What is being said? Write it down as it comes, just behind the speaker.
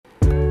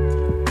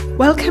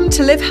Welcome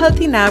to Live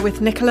Healthy Now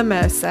with Nicola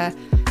Mercer,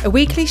 a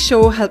weekly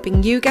show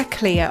helping you get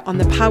clear on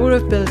the power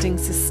of building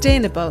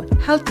sustainable,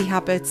 healthy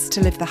habits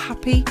to live the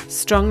happy,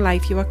 strong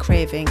life you are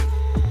craving.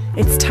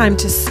 It's time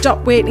to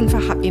stop waiting for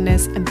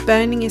happiness and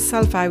burning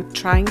yourself out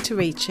trying to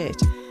reach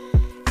it.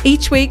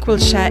 Each week we'll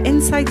share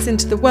insights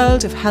into the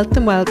world of health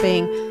and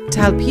well-being to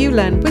help you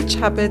learn which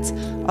habits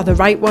are the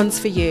right ones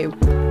for you,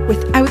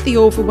 without the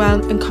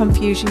overwhelm and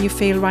confusion you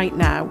feel right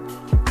now.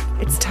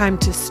 It's time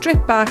to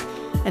strip back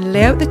and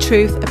lay out the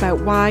truth about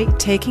why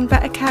taking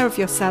better care of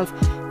yourself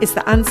is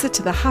the answer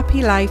to the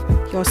happy life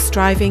you're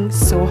striving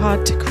so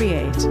hard to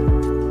create.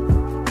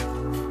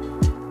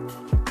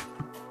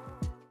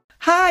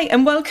 Hi,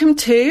 and welcome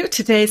to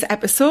today's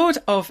episode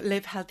of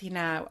Live Healthy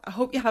Now. I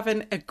hope you're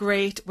having a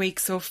great week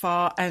so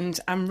far, and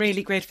I'm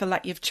really grateful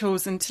that you've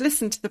chosen to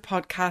listen to the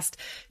podcast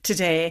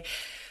today.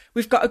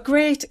 We've got a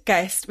great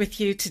guest with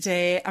you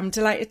today. I'm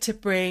delighted to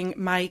bring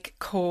Mike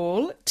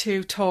Cole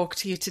to talk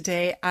to you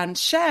today and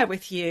share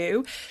with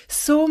you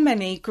so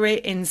many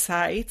great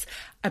insights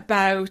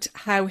about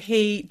how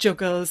he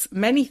juggles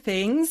many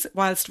things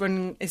whilst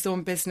running his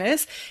own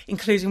business,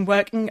 including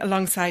working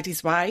alongside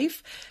his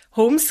wife,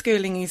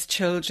 homeschooling his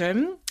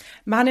children,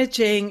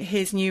 managing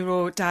his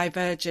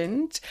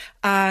neurodivergent,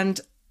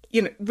 and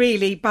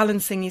really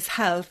balancing his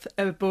health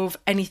above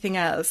anything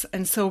else.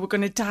 And so we're going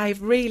to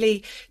dive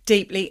really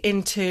deeply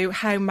into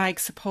how Mike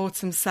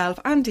supports himself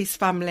and his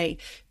family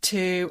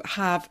to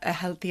have a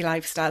healthy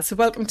lifestyle. So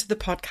welcome to the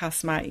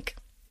podcast, Mike.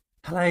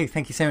 Hello,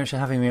 thank you so much for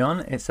having me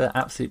on. It's an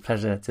absolute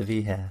pleasure to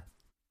be here.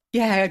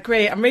 Yeah,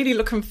 great. I'm really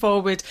looking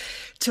forward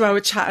to our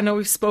chat. I know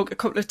we've spoke a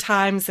couple of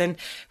times and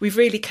we've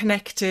really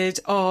connected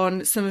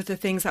on some of the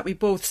things that we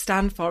both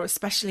stand for,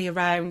 especially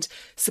around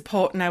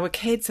supporting our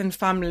kids and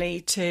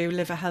family to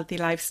live a healthy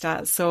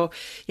lifestyle. So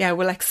yeah,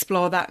 we'll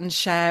explore that and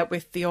share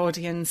with the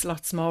audience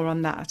lots more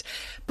on that.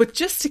 But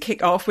just to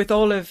kick off with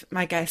all of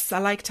my guests, I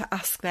like to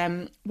ask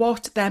them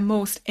what their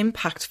most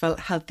impactful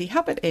healthy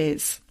habit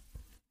is.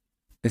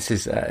 This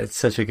is it's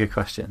such a good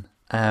question.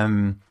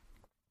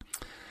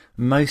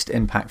 Most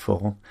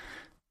impactful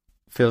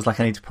feels like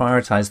I need to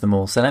prioritize them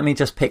all. So let me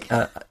just pick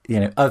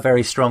a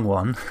very strong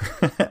one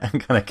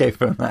and kind of go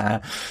from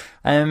there.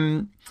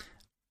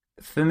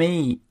 For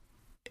me,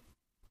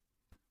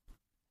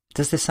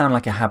 does this sound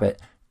like a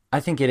habit? I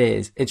think it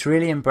is. It's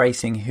really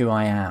embracing who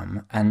I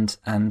am and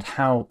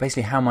how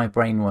my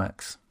brain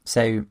works.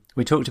 So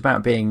we talked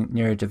about being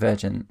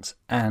neurodivergent,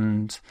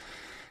 and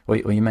or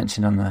you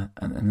mentioned on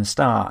the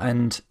start,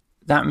 and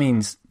that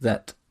means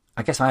that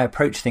I guess I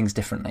approach things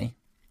differently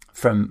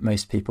from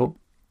most people,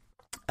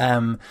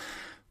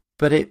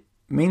 but it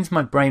means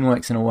my brain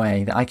works in a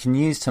way that I can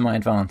use to my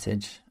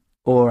advantage,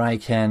 or I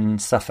can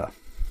suffer.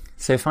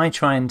 So if I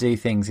try and do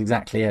things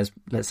exactly as,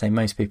 let's say,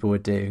 most people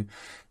would do,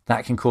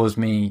 that can cause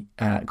me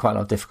quite a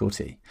lot of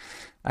difficulty.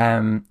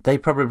 They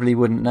probably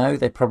wouldn't know,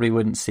 they probably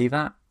wouldn't see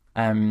that,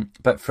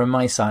 but from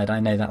my side, I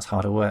know that's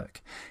harder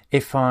work.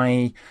 If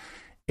I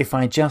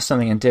adjust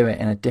something and do it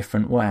in a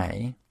different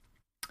way,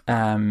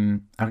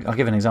 I'll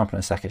give an example in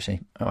a sec,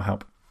 actually, it'll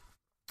help.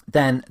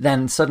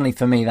 Then suddenly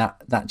for me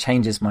that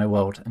changes my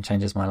world and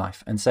changes my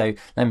life. And so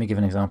let me give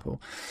an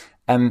example.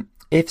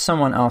 If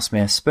someone asks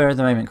me a spur of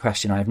the moment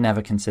question I've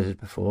never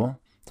considered before,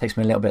 it takes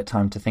me a little bit of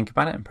time to think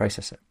about it and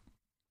process it.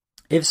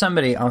 If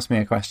somebody asks me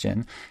a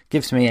question,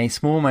 gives me a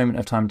small moment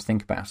of time to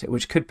think about it,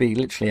 which could be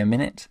literally a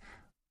minute,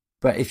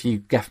 but if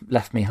you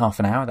left me half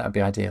an hour, that would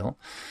be ideal.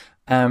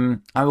 I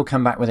will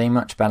come back with a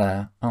much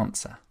better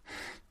answer.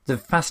 The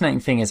fascinating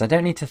thing is I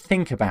don't need to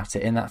think about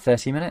it in that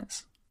 30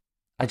 minutes.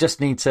 I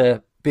just need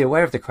to be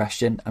aware of the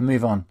question and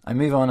move on.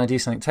 I do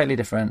something totally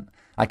different.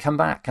 I come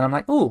back and I'm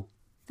like, oh,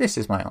 this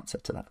is my answer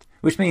to that.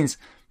 Which means,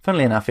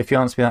 funnily enough, if you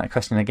answer me that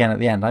question again at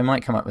the end, I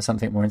might come up with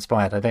something more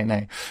inspired. I don't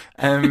know.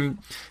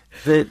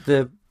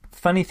 The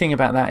funny thing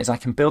about that is I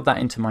can build that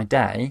into my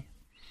day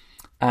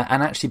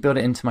and actually build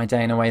it into my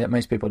day in a way that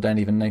most people don't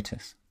even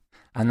notice.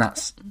 And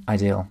that's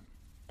ideal.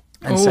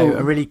 And so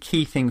a really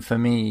key thing for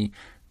me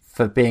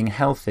for being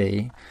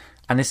healthy,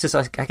 and this is,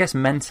 I guess,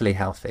 mentally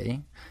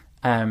healthy,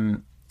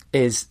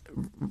 is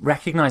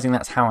recognizing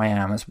that's how I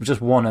am. It's just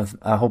one of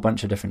a whole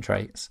bunch of different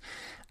traits.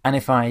 And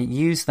if I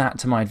use that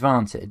to my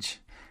advantage,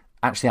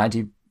 actually I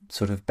do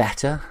sort of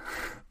better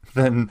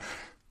than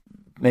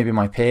maybe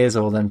my peers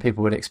or than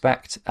people would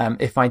expect.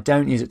 If I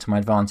don't use it to my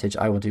advantage,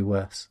 I will do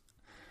worse.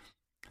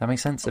 Does that make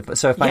sense?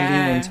 So if I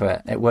lean into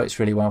it, it works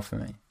really well for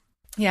me.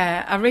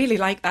 Yeah, I really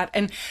like that.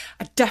 And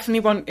I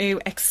definitely want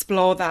to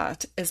explore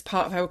that as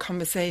part of our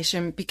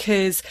conversation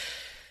because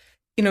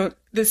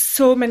there's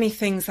so many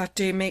things that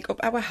do make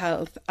up our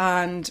health,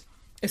 and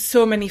there's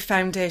so many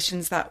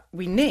foundations that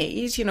we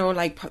need,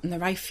 like putting the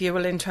right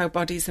fuel into our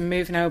bodies and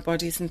moving our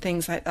bodies and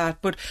things like that.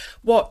 But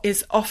what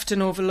is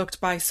often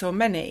overlooked by so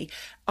many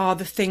are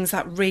the things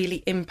that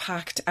really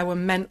impact our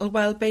mental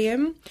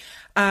well-being.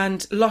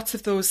 And lots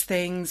of those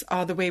things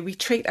are the way we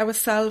treat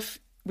ourselves,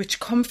 which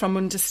come from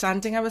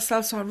understanding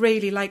ourselves. So I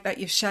really like that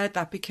you've shared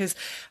that, because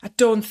I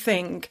don't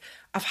think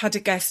I've had a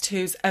guest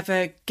who's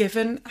ever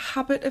given a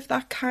habit of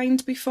that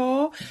kind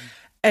before.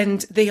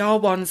 And they are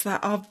ones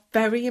that are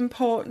very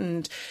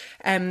important.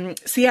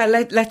 So yeah,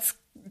 let's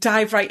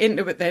dive right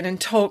into it then and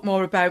talk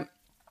more about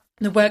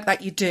the work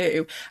that you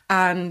do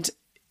and,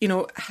 you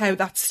know, how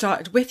that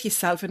started with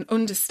yourself and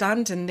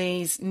understanding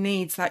these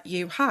needs that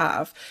you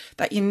have,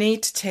 that you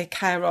need to take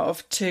care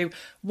of to,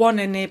 one,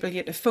 enable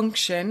you to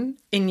function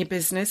in your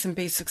business and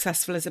be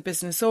successful as a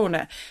business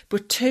owner,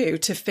 but two,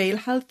 to feel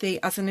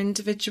healthy as an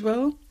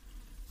individual.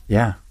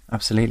 Yeah,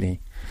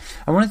 absolutely.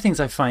 And one of the things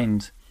I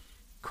find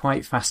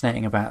quite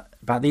fascinating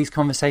about these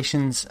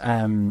conversations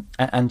and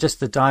just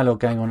the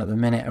dialogue going on at the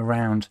minute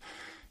around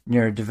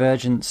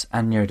neurodivergence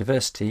and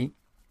neurodiversity.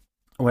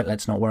 Well,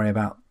 let's not worry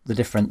about the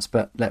difference,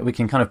 but we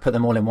can kind of put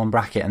them all in one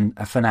bracket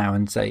and for now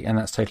and say, and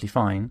that's totally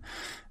fine.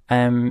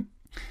 The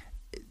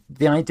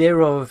idea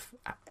of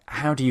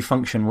how do you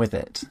function with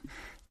it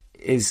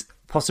is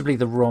possibly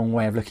the wrong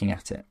way of looking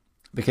at it,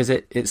 because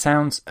it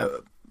sounds,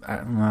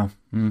 well,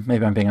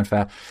 maybe I'm being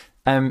unfair.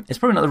 It's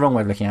probably not the wrong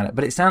way of looking at it,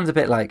 but it sounds a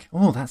bit like,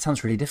 oh, that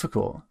sounds really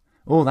difficult.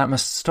 Oh, that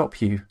must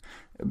stop you.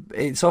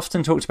 It's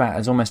often talked about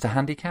as almost a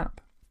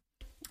handicap.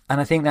 And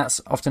I think that's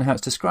often how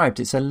it's described.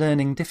 It's a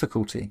learning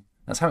difficulty.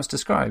 That's how it's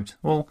described.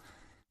 Well,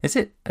 is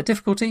it a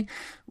difficulty?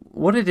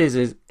 What it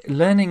is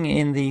learning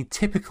in the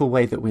typical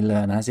way that we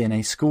learn, as in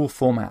a school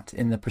format,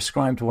 in the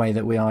prescribed way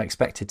that we are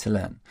expected to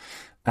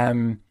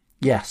learn.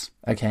 Yes,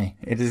 okay.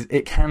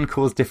 It can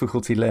cause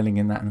difficulty learning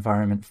in that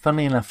environment.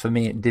 Funnily enough, for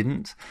me, it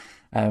didn't.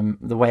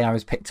 The way I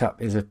was picked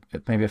up is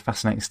maybe a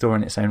fascinating story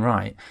in its own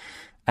right.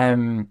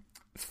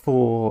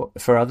 For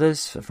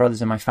others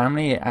in my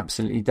family, it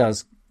absolutely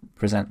does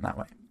present that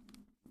way.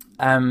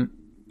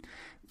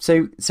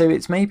 So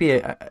it's maybe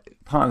a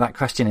part of that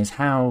question is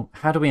how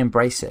do we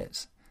embrace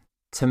it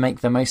to make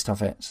the most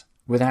of it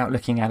without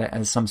looking at it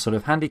as some sort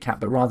of handicap,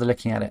 but rather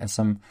looking at it as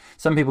some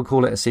people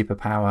call it a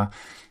superpower.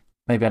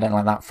 Maybe I don't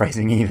like that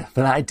phrasing either,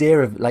 but that idea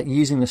of like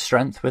using the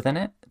strength within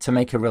it to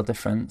make a real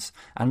difference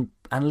and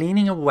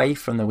leaning away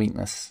from the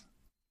weakness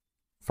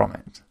from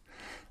it.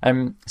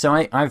 So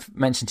I've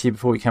mentioned to you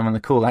before we came on the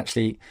call,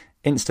 actually,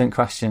 instant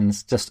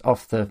questions just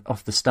off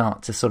the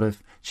start to sort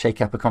of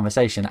shake up a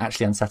conversation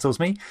actually unsettles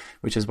me,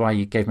 which is why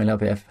you gave me a little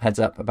bit of heads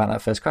up about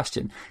that first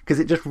question, because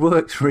it just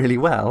works really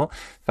well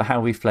for how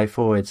we flow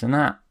forwards. And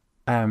that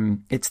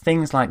it's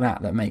things like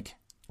that make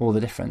all the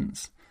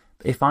difference.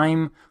 If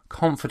I'm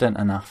confident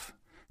enough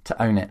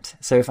to own it,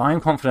 so if I'm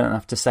confident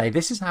enough to say,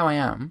 this is how I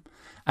am,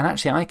 and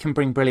actually I can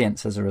bring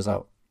brilliance as a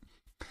result.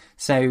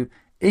 So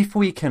if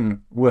we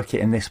can work it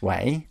in this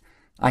way,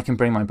 I can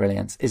bring my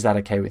brilliance. Is that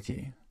okay with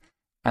you?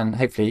 And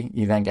hopefully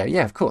you then go,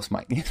 yeah, of course,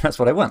 Mike, that's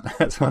what I want.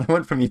 That's what I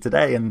want from you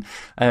today. And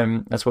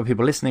that's what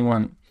people listening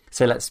want.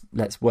 So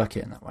let's work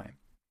it in that way.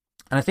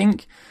 And I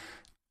think,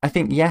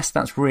 yes,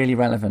 that's really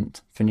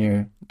relevant for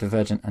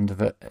neurodivergent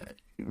and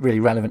really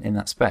relevant in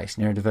that space,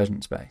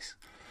 neurodivergent space.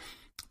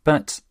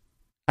 But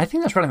I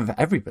think that's relevant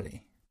for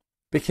everybody,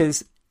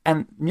 because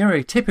one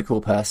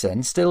neurotypical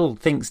person still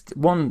thinks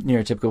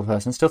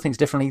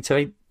differently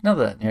to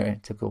another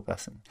neurotypical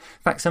person.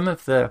 In fact, some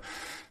of the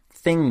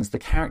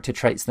character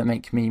traits that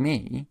make me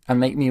me and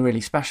make me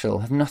really special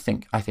have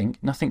nothing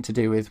to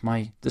do with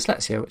my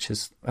dyslexia, which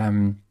is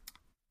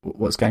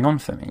what's going on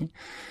for me.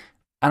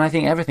 And I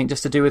think everything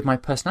just to do with my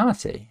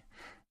personality.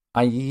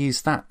 I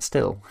use that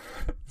still.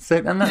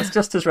 And that's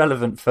just as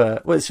relevant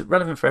it's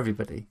relevant for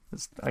everybody.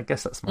 I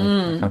guess that's my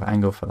kind of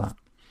angle for that.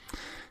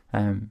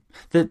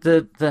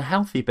 The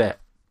healthy bit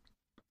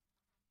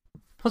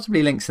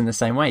possibly links in the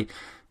same way.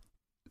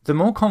 The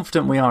more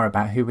confident we are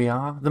about who we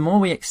are, the more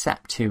we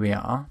accept who we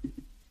are.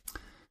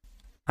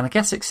 And I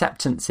guess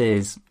acceptance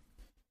is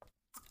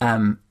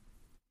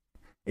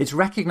it's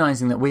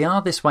recognizing that we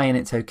are this way and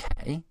it's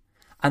okay,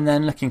 and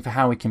then looking for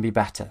how we can be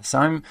better.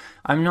 So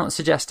I'm not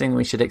suggesting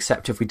we should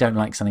accept if we don't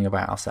like something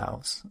about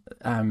ourselves.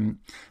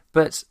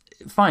 But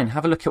fine,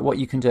 have a look at what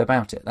you can do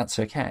about it. That's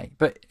okay.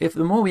 But if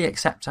the more we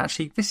accept,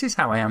 actually, this is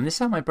how I am, this is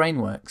how my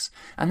brain works,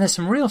 and there's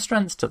some real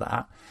strengths to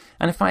that.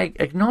 And if I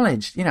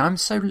acknowledge, I'm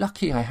so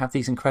lucky I have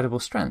these incredible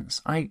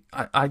strengths. I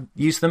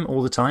use them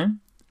all the time.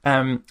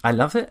 I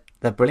love it.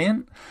 They're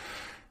brilliant.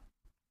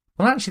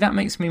 Well, actually, that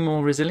makes me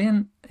more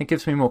resilient. It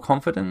gives me more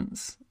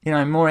confidence.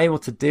 I'm more able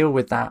to deal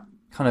with that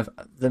kind of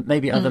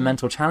maybe other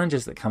mental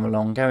challenges that come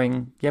along,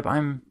 going, yeah, but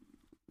I'm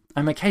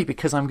okay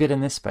because I'm good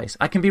in this space.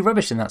 I can be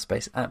rubbish in that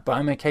space, but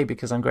I'm okay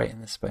because I'm great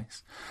in this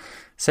space.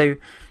 So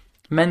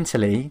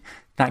mentally,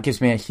 that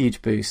gives me a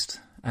huge boost.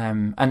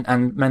 And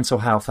mental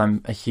health,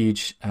 I'm a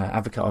huge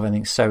advocate of. I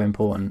think it's so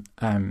important.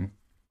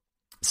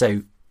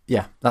 So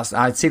yeah,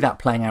 I see that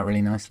playing out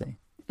really nicely.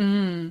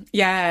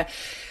 Yeah,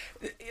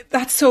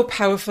 that's so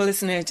powerful,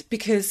 isn't it?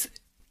 Because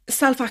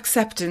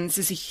self-acceptance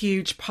is a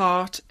huge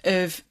part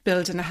of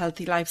building a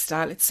healthy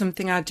lifestyle. It's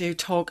something I do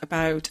talk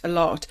about a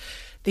lot.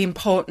 The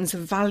importance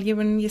of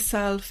valuing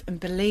yourself and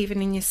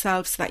believing in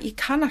yourself so that you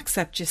can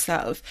accept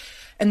yourself,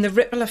 and the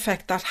ripple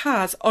effect that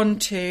has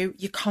onto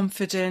your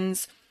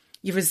confidence,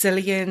 your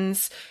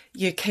resilience,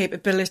 your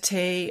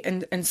capability,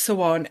 and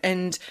so on.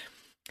 And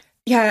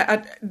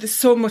yeah, there's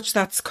so much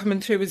that's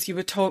coming through as you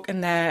were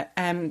talking there,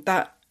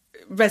 that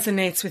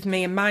resonates with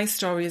me and my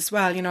story as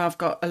well. You know, I've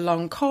got a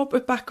long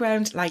corporate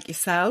background like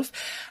yourself.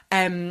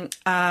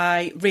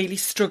 I really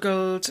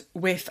struggled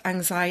with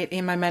anxiety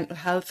and my mental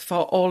health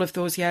for all of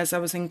those years I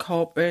was in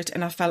corporate,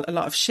 and I felt a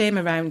lot of shame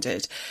around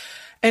it.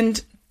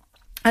 And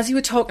as you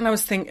were talking, I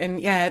was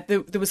thinking,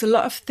 there was a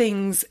lot of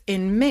things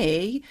in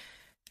me,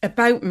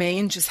 about me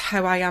and just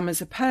how I am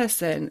as a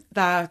person,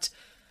 that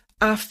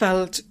I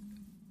felt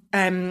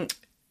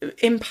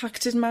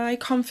impacted my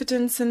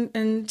confidence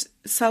and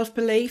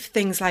self-belief.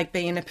 Things like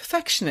being a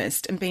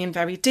perfectionist and being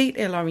very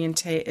detail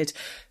orientated,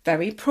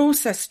 very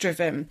process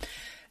driven.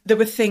 There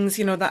were things,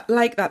 you know,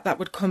 that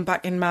would come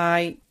back in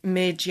my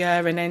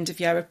mid-year and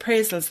end-of-year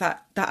appraisals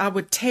that I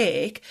would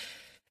take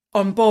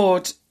on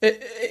board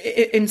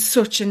in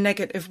such a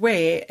negative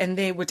way, and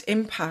they would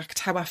impact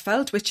how I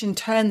felt, which in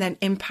turn then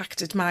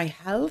impacted my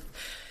health,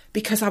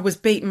 because I was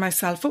beating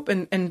myself up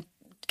and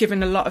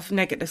giving a lot of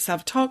negative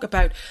self-talk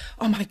about,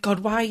 oh my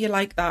God, why are you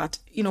like that?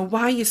 You know,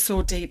 why are you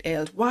so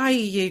detailed? Why are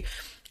you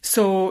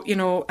so, you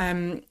know,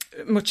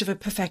 much of a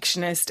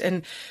perfectionist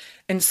and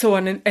so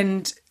on.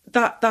 And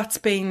that's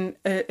been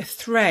a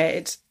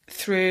thread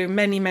through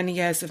many, many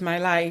years of my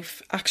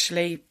life.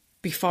 Actually,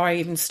 before I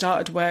even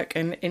started work,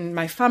 and in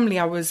my family,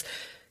 I was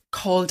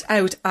called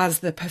out as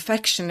the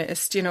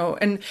perfectionist, you know,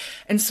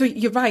 and so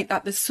you're right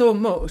that there's so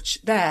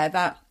much there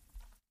that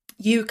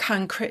you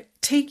can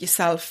critique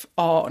yourself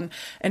on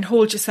and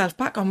hold yourself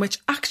back on, which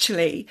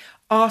actually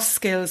are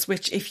skills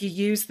which, if you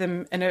use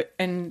them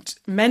and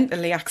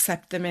mentally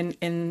accept them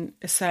in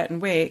a certain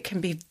way,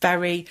 can be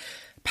very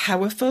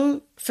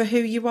powerful for who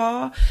you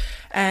are.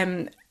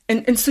 And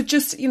so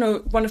just, you know,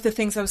 one of the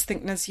things I was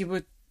thinking as you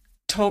were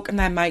talking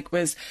there, Mike,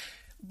 was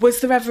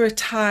there ever a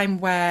time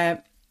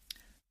where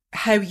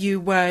how you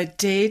were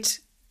did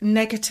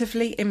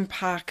negatively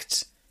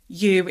impact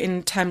you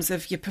in terms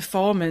of your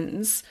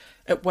performance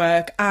at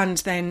work and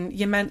then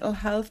your mental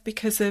health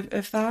because of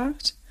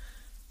that?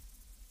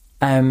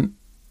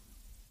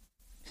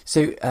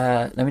 So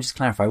let me just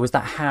clarify, was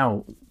that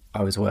how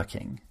I was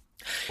working?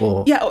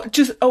 Or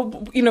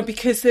you know,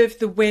 because of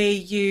the way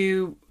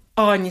you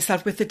are in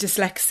yourself with the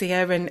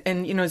dyslexia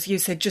and you know, as you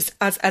said, just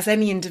as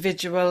any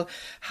individual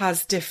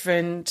has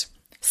different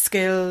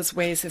skills,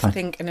 ways of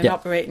thinking and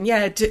operating.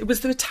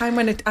 Was there a time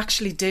when it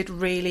actually did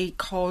really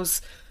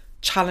cause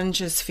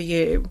challenges for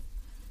you?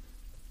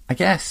 I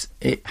guess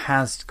it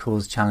has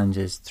caused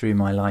challenges through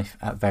my life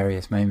at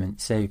various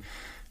moments. So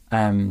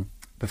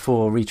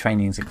before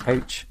retraining as a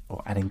coach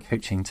or adding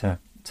coaching to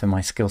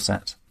my skill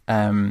set,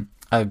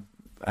 I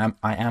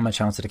am a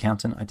chartered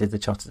accountant. I did the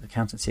chartered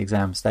accountancy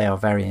exams. They are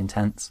very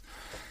intense.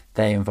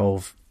 They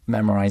involve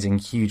memorizing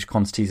huge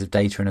quantities of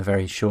data in a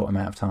very short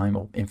amount of time,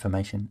 or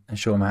information in a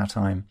short amount of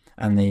time.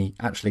 And the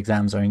actual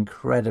exams are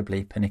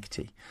incredibly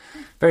pernickety.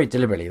 Very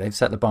deliberately, they've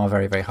set the bar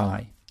very, very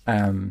high.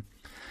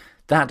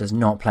 That does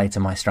not play to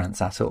my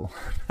strengths at all.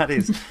 That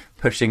is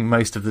pushing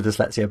most of the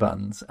dyslexia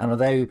buttons. And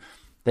although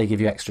they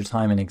give you extra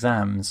time in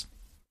exams,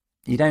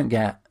 you don't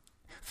get...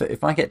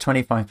 If I get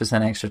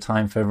 25% extra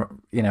time for,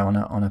 you know,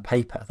 on a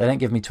paper, they don't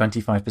give me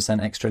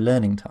 25% extra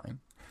learning time.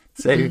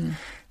 So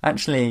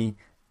actually,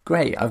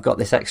 great, I've got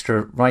this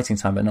extra writing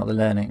time, but not the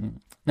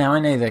learning. Now, I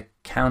know the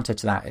counter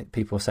to that,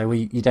 people say, well,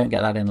 you don't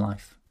get that in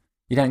life.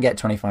 You don't get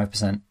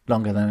 25%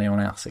 longer than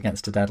anyone else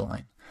against a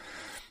deadline.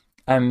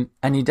 And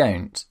you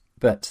don't.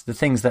 But the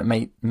things that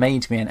made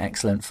me an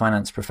excellent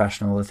finance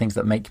professional, the things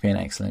that make me an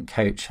excellent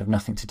coach, have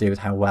nothing to do with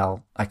how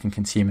well I can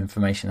consume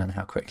information and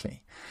how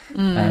quickly.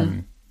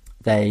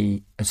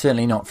 They are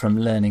certainly not from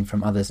learning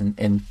from others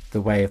in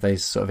the way of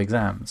those sort of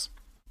exams.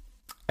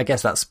 I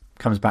guess that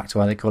comes back to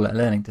why they call it a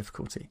learning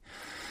difficulty,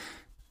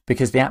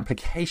 because the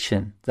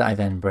application that I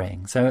then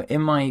bring. So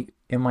in my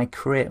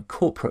career,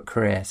 corporate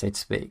career, so to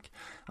speak,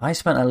 I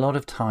spent a lot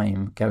of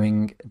time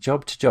going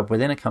job to job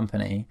within a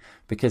company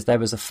because there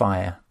was a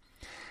fire.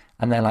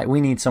 And they're like, we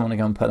need someone to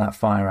go and put that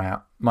fire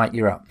out. Mike,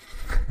 you're up.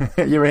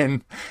 You're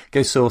in.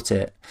 Go sort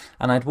it.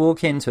 And I'd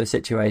walk into a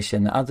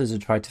situation that others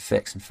had tried to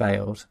fix and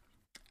failed.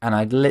 And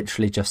I'd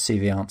literally just see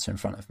the answer in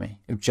front of me.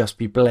 It would just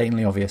be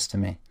blatantly obvious to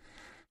me.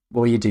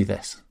 Well, you do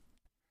this.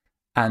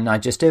 And I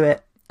just do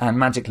it. And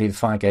magically the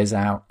fire goes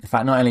out. In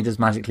fact, not only does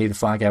magically the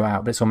fire go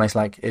out, but it's almost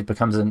like it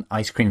becomes an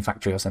ice cream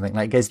factory or something.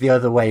 Like it goes the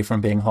other way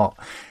from being hot.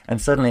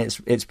 And suddenly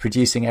it's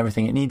producing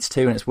everything it needs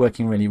to, and it's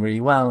working really,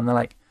 really well. And they're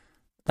like,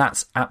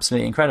 that's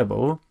absolutely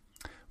incredible.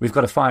 We've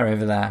got a fire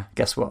over there.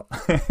 Guess what?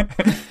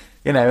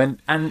 You know,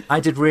 and I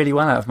did really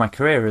well out of my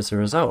career as a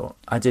result.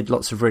 I did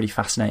lots of really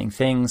fascinating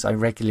things. I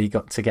regularly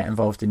got to get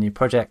involved in new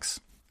projects.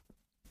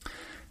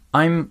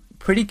 I'm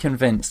pretty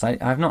convinced,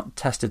 I've not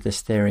tested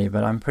this theory,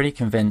 but I'm pretty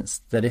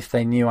convinced that if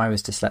they knew I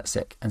was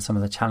dyslexic and some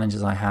of the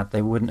challenges I had,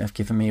 they wouldn't have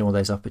given me all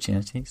those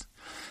opportunities.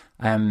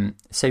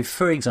 So,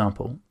 for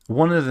example,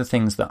 one of the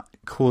things that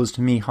caused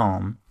me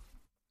harm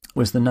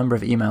was the number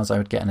of emails I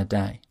would get in a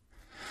day.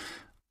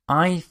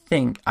 I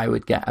think I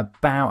would get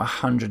about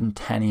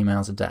 110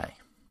 emails a day,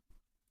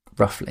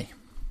 roughly.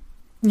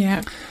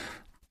 Yeah.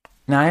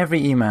 Now,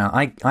 every email,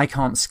 I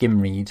can't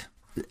skim read.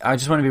 I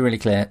just want to be really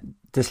clear.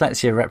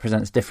 Dyslexia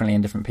represents differently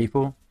in different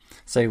people.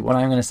 So what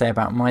I'm going to say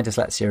about my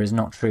dyslexia is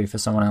not true for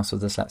someone else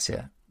with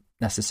dyslexia.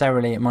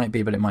 Necessarily, it might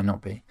be, but it might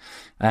not be.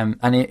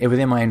 And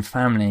within my own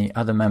family,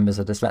 other members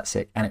are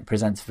dyslexic, and it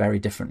presents very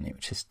differently,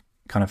 which is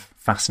kind of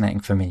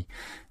fascinating for me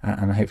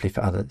and hopefully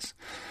for others.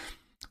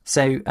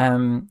 So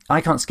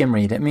I can't skim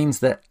read. It means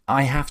that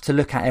I have to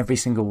look at every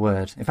single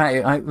word. In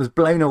fact, I was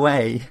blown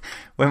away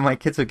when my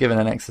kids were given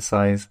an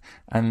exercise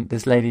and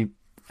this lady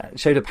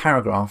showed a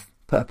paragraph,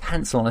 put a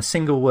pencil on a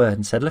single word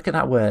and said, look at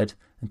that word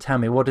and tell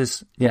me what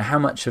is, how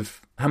much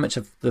of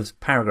the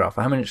paragraph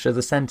or how much of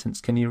the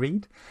sentence can you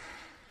read?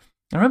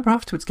 I remember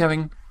afterwards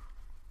going,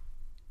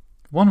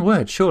 one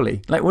word,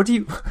 surely. Like, what do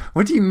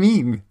you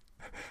mean?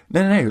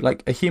 No.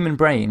 Like a human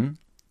brain,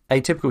 a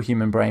typical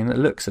human brain that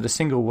looks at a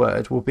single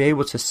word will be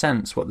able to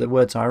sense what the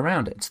words are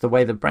around it. It's the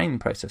way the brain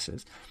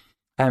processes.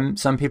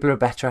 Some people are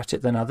better at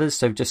it than others.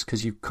 So just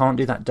because you can't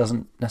do that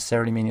doesn't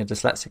necessarily mean you're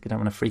dyslexic. I don't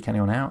want to freak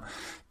anyone out.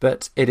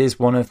 But it is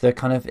one of the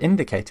kind of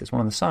indicators,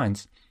 one of the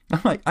signs. I'm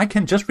like, I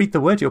can just read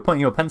the word you're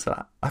pointing your pencil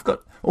at. I've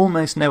got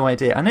almost no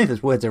idea. I know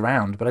there's words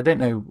around, but I don't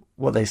know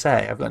what they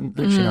say. I've got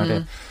literally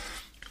no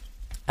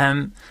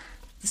idea.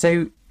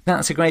 So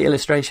that's a great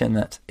illustration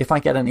that if I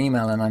get an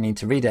email and I need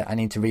to read it, I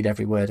need to read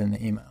every word in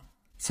the email.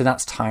 So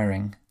that's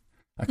tiring.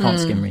 I can't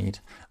skim read.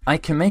 I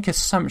can make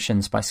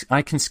assumptions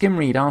I can skim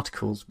read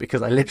articles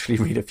because I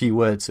literally read a few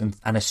words and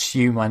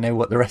assume I know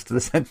what the rest of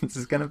the sentence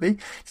is going to be.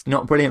 It's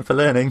not brilliant for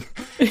learning.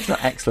 It's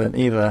not excellent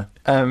either.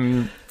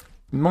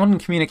 Modern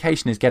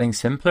communication is getting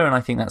simpler, and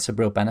I think that's a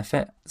real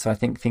benefit. So I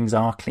think things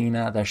are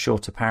cleaner, they're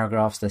shorter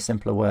paragraphs, they're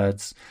simpler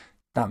words.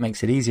 That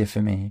makes it easier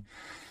for me.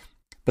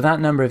 But that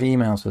number of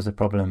emails was a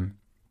problem.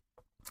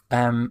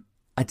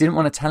 I didn't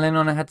want to tell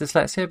anyone I had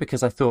dyslexia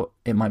because I thought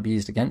it might be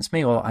used against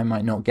me or I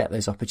might not get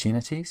those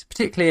opportunities,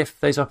 particularly if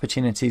those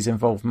opportunities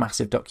involve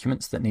massive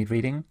documents that need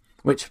reading,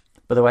 which,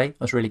 by the way,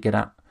 I was really good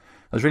at.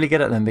 I was really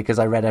good at them because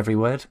I read every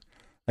word.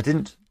 I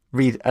didn't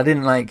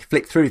like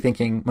flick through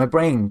thinking, my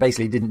brain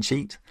basically didn't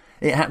cheat.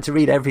 It had to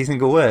read every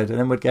single word and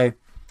then would go,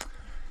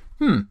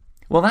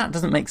 well, that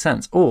doesn't make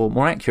sense. Or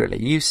more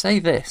accurately, you say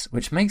this,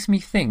 which makes me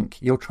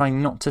think you're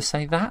trying not to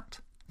say that.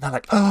 They're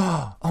like,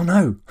 oh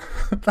no,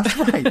 that's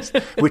right.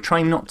 We're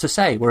trying not to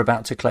say we're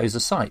about to close a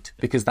site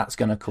because that's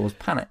going to cause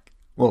panic.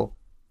 Well,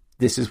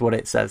 this is what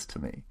it says to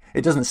me.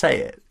 It doesn't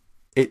say it.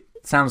 It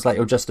sounds like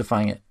you're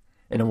justifying it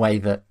in a way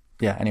that,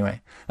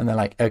 anyway. And they're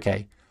like,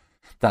 okay,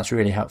 that's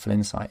really helpful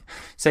insight.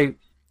 So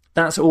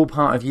that's all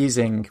part of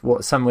using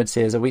what some would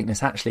see as a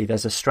weakness. Actually,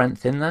 there's a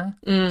strength in there.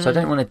 So I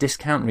don't want to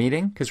discount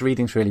reading because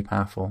reading's really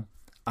powerful.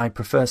 I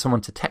prefer someone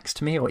to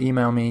text me or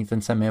email me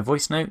than send me a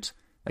voice note.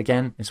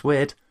 Again, it's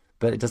weird,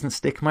 but it doesn't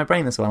stick in my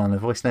brain as well on a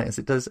voice note as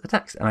it does a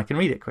text, and I can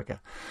read it quicker.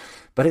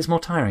 But it's more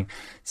tiring.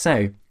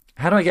 So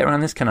how do I get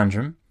around this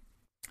conundrum?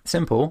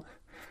 Simple.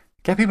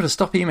 Get people to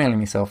stop emailing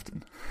me so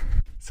often.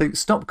 So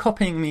stop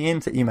copying me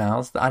into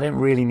emails that I don't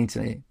really need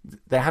to.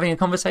 They're having a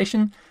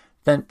conversation,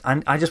 then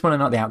I just want to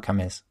know what the outcome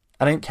is.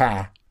 I don't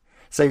care.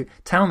 So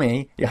tell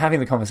me you're having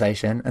the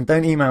conversation and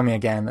don't email me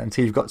again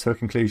until you've got to a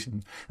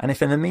conclusion. And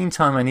if in the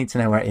meantime I need to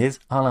know where it is,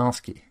 I'll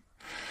ask you.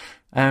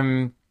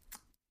 The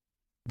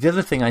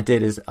other thing I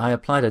did is I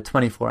applied a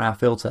 24-hour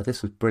filter.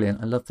 This was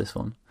brilliant. I love this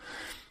one.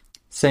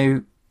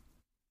 So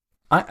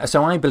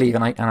I believe,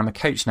 and I'm a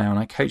coach now, and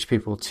I coach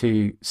people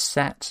to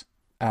set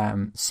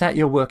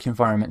your work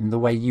environment in the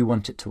way you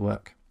want it to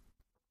work.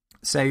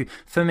 So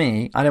for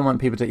me, I don't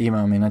want people to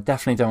email me, and I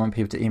definitely don't want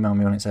people to email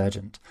me when it's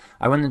urgent.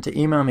 I want them to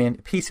email me a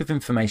piece of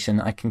information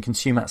I can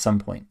consume at some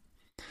point.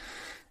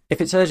 If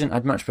it's urgent,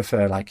 I'd much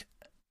prefer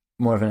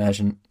more of an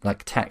urgent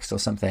text or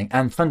something.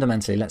 And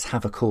fundamentally, let's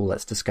have a call,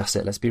 let's discuss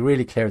it, let's be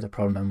really clear of the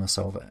problem and we'll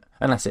solve it.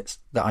 Unless it's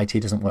that IT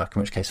doesn't work,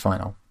 in which case,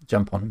 fine, I'll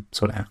jump on and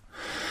sort it out.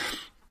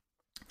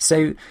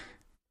 So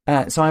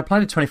I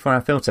applied a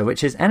 24-hour filter,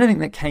 which is anything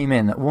that came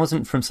in that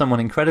wasn't from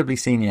someone incredibly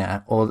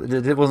senior or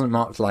that it wasn't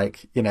marked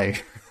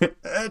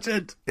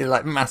urgent in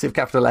massive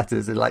capital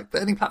letters in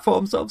burning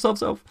platform,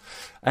 solve.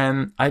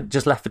 I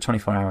just left for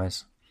 24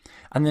 hours.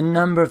 And the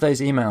number of those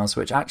emails,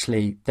 which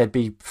actually there'd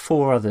be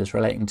 4 others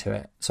relating to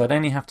it. So I'd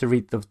only have to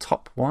read the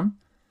top one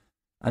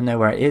and know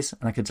where it is,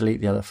 and I could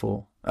delete the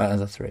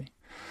other 3.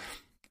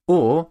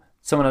 Or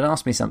someone had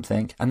asked me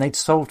something and they'd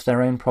solved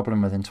their own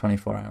problem within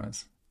 24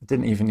 hours. I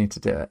didn't even need to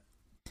do it.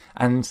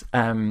 And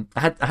I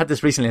had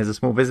this recently as a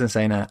small business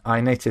owner. I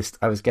noticed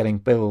I was getting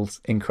billed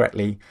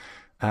incorrectly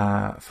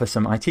for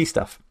some IT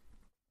stuff.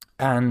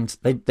 And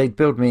they'd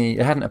billed me,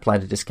 it hadn't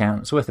applied a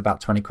discount. It's worth about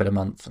 20 quid a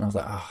month. And I was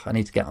like, I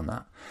need to get on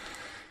that.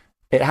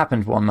 It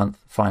happened one month,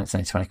 fine, it's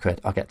only 20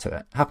 quid, I'll get to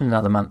it. Happened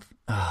another month,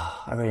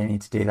 I really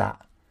need to do that.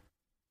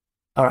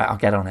 All right, I'll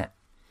get on it.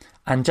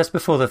 And just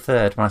before the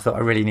third, when I thought I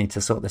really need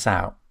to sort this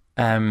out,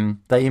 they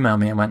emailed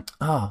me and went,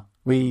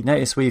 we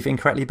noticed we've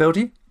incorrectly billed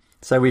you.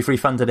 So we've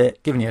refunded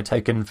it, given you a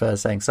token for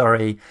saying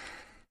sorry.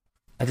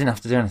 I didn't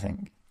have to do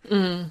anything.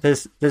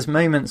 There's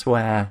moments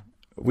where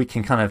we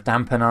can kind of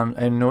dampen our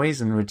own noise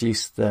and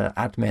reduce the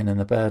admin and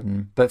the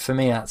burden. But for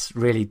me,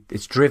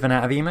 it's driven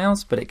out of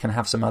emails, but it can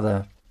have some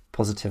other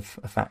positive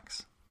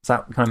effects. Does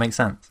that kind of make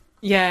sense?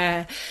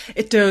 Yeah,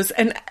 it does.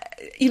 And,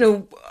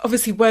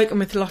 obviously working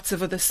with lots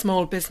of other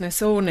small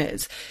business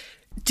owners,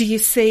 do you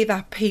see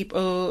that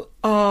people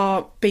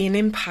are being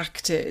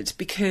impacted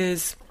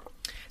because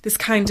there's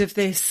kind of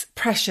this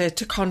pressure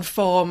to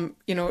conform?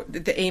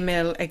 The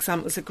email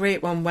example is a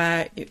great one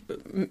where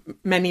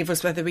many of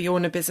us, whether we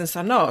own a business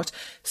or not,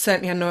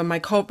 certainly I know in my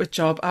corporate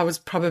job, I was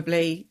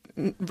probably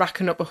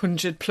racking up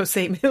 100 plus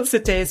emails a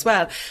day as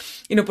well,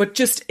 but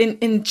just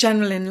in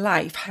general in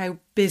life, how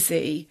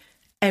busy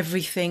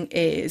everything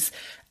is.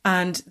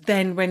 And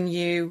then when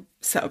you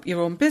set up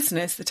your own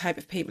business, the type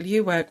of people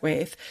you work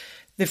with,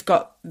 they've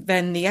got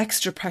then the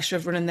extra pressure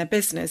of running their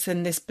business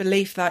and this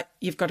belief that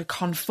you've got to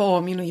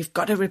conform, you've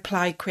got to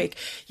reply quick,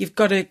 you've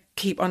got to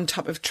keep on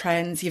top of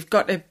trends, you've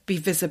got to be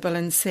visible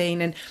and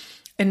seen.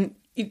 And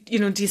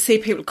do you see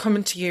people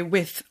coming to you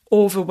with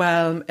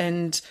overwhelm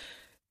and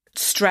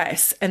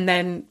stress, and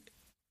then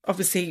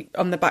obviously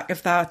on the back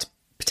of that,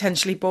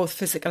 potentially both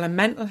physical and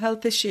mental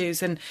health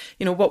issues? And,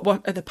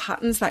 what are the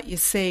patterns that you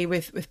see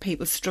with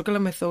people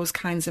struggling with those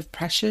kinds of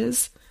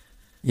pressures?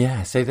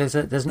 Yeah, so there's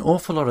an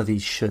awful lot of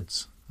these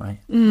shoulds, right?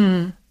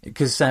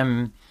 Because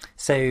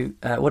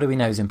what do we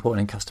know is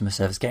important in customer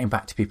service? Getting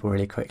back to people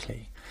really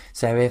quickly.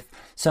 So if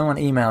someone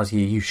emails you,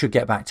 you should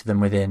get back to them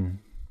within,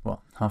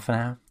 half an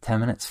hour, 10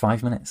 minutes,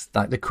 5 minutes?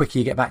 Like, the quicker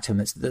you get back to them,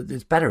 it's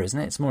better, isn't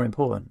it? It's more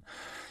important.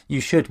 You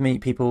should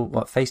meet people,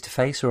 face to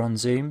face or on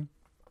Zoom.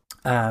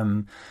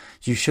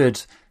 You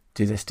should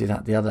do this, do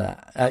that, the other.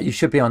 You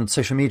should be on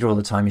social media all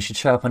the time. You should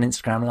show up on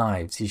Instagram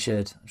Lives. You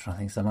should, I'm trying to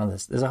think of some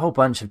others. There's a whole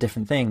bunch of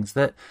different things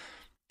that,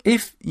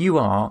 if you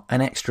are an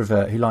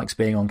extrovert who likes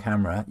being on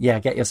camera,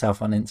 get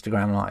yourself on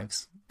Instagram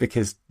Lives,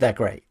 because they're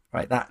great,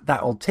 right?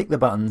 That will tick the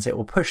buttons. It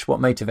will push what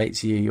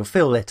motivates you. You'll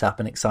feel lit up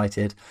and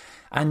excited,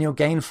 and you'll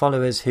gain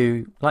followers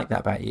who like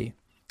that about you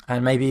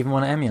and maybe even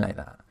want to emulate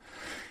that.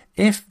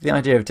 If the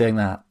idea of doing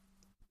that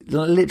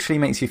literally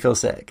makes you feel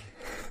sick,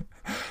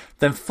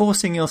 then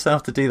forcing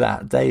yourself to do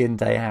that day in,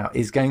 day out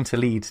is going to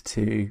lead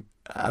to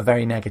a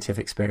very negative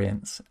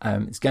experience.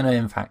 It's going to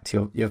impact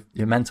your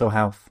mental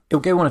health.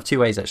 It'll go one of two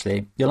ways,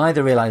 actually. You'll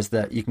either realise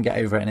that you can get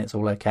over it and it's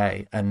all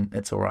okay and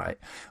it's all right,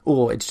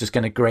 or it's just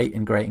going to grate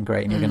and grate and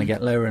grate, and you're going to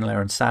get lower and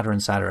lower and sadder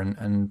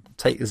and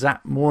take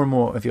that more and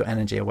more of your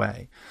energy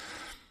away.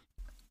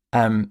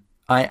 I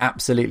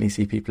absolutely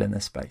see people in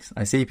this space.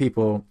 I see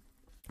people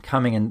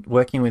coming and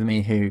working with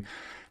me who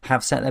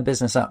have set their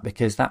business up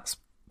because that's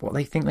what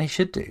they think they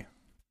should do.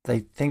 They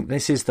think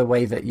this is the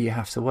way that you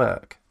have to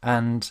work.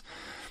 And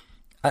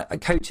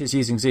coaches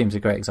using Zoom is a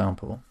great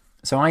example.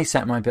 So I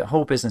set my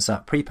whole business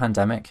up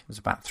pre-pandemic. It was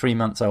about 3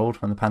 months old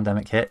when the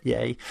pandemic hit.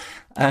 Yay.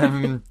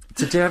 To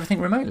do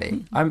everything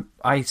remotely.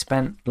 I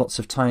spent lots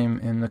of time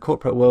in the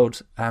corporate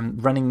world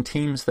running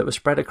teams that were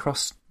spread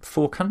across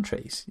 4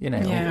 countries,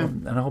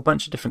 and a whole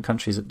bunch of different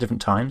countries at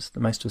different times. The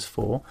most was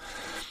 4.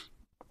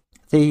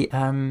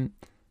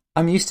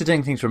 I'm used to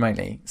doing things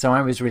remotely, so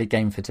I was really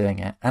game for doing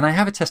it. And I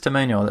have a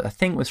testimonial that I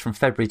think was from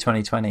February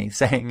 2020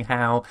 saying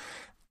how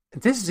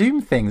this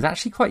Zoom thing is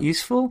actually quite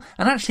useful,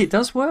 and actually it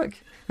does work.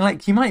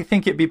 Like, you might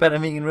think it'd be better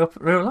meeting in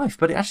real life,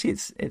 but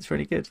it's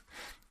really good.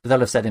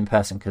 They'll have said in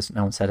person, because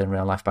no one said in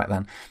real life back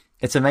then.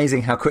 It's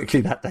amazing how quickly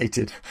that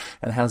dated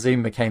and how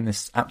Zoom became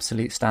this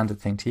absolute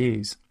standard thing to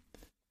use.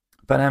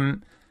 But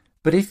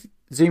if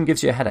Zoom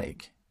gives you a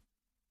headache,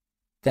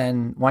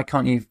 then why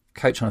can't you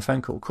coach on a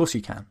phone call? Of course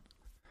you can.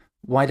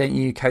 Why don't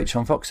you coach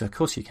on Voxer? Of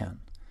course you can.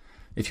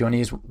 If you want to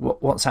use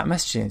WhatsApp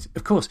messaging,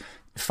 of course.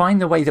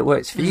 Find the way that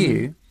works for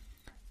you,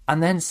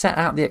 and then set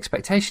out the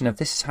expectation of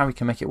this is how we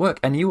can make it work.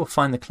 And you will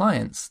find the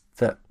clients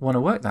that want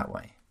to work that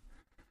way.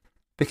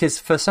 Because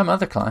for some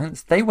other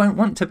clients, they won't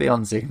want to be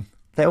on Zoom.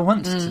 They'll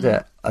want to do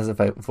it as a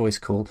voice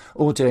call,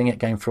 or doing it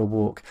going for a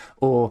walk,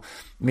 or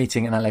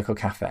meeting in a local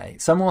cafe.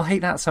 Some will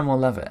hate that, some will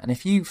love it. And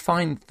if you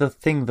find the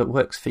thing that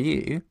works for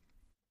you,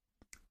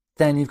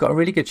 then you've got a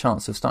really good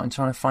chance of trying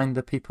to find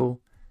the people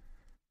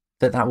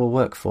that will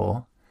work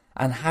for,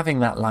 and having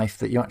that life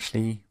that you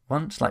actually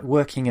want, like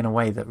working in a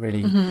way that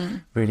really,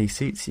 really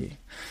suits you.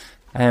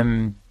 I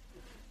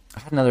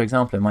had another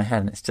example in my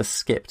head and it's just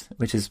skipped,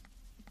 which is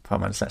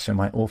part of my dyslexia and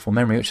my awful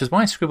memory, which is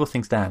why I scribble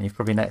things down. You've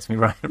probably noticed me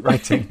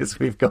writing as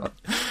we've got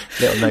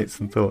little notes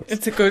and thoughts.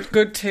 It's a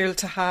good tool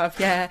to have,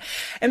 yeah.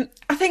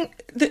 I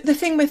think the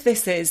thing with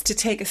this is to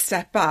take a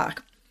step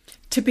back,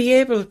 to be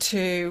able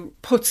to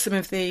put some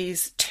of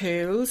these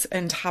tools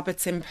and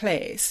habits in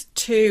place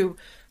to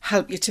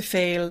help you to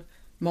feel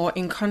more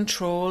in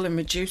control and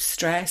reduce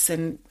stress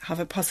and have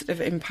a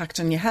positive impact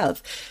on your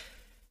health.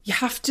 You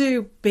have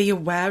to be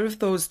aware of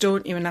those,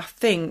 don't you? And I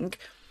think,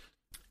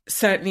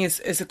 certainly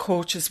as a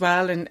coach as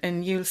well,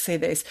 and you'll say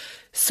this,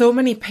 so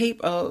many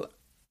people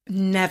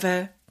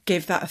never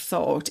give that a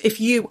thought. If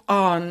you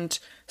aren't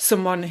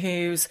someone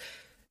who's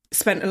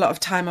spent a lot of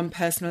time on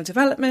personal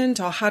development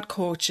or had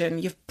coaching,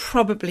 you've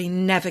probably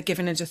never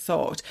given it a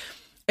thought.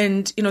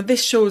 And, you know,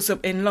 this shows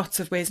up in lots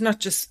of ways, not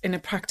just in a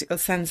practical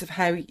sense of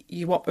how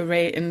you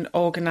operate and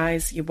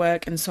organise your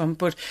work and so on,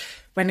 but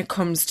when it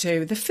comes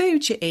to the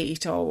food you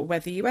eat or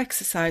whether you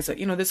exercise, or,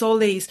 you know, there's all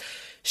these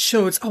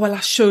shoulds. Oh, well,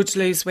 I should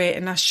lose weight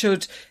and I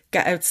should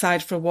get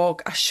outside for a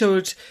walk. I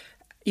should,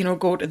 you know,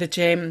 go to the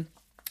gym.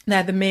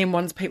 They're the main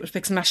ones people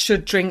fix. And I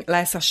should drink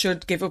less. I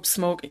should give up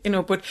smoke, you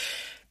know, but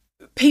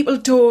people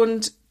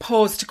don't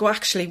pause to go,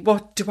 actually,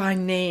 what do I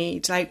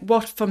need? Like,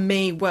 what for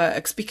me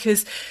works?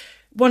 Because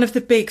one of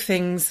the big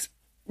things,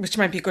 which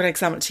might be a good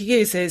example to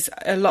use, is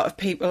a lot of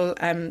people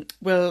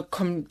will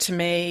come to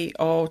me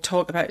or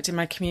talk about it in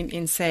my community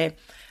and say,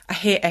 I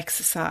hate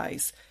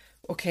exercise.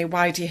 Okay,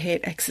 why do you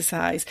hate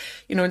exercise?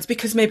 You know, it's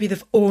because maybe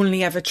they've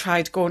only ever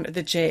tried going to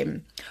the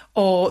gym,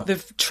 or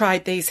they've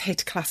tried these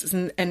HIIT classes.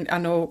 And I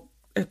know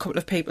a couple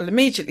of people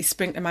immediately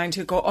spring to mind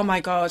who go, oh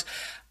my God,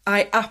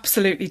 I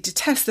absolutely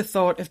detest the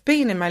thought of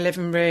being in my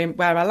living room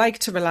where I like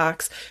to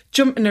relax,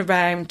 jumping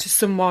around to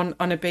someone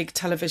on a big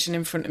television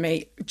in front of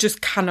me. Just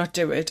cannot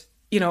do it,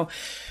 you know.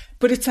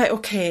 But it's like,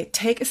 okay,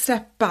 take a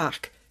step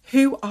back.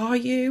 Who are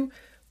you?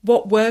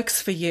 What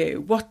works for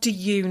you? What do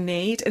you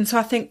need? And so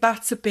I think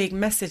that's a big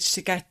message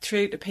to get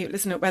through to people,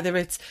 isn't it? Whether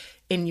it's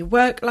in your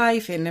work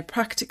life, in a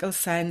practical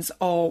sense,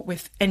 or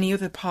with any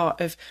other part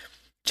of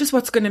just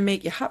what's going to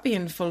make you happy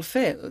and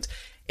fulfilled,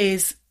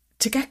 is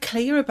to get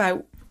clear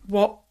about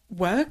what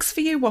works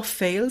for you, what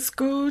feels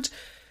good,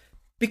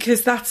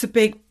 because that's a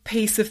big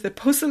piece of the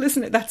puzzle,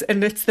 isn't it?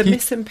 And it's the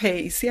missing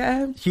piece,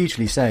 yeah.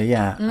 Hugely so,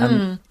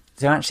 yeah.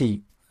 So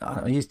actually,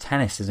 I'll use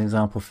tennis as an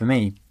example for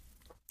me.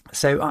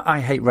 So I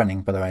hate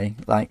running, by the way.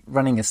 Like,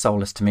 running is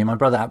soulless to me. My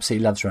brother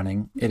absolutely loves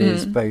running. It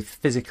is both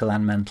physical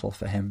and mental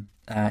for him.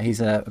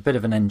 He's a bit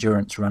of an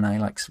endurance runner. He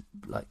likes,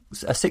 like,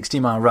 a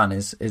 60-mile run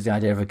is the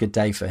idea of a good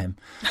day for him.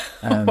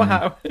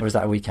 Wow. Or is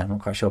that a weekend? I'm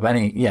not quite sure. But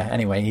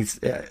anyway, he's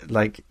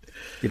like,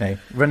 you know,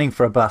 running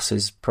for a bus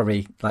is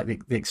probably like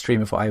the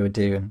extreme of what I would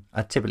do, and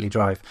I typically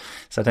drive,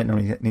 so I don't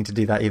normally need to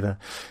do that either.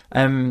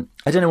 I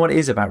don't know what it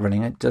is about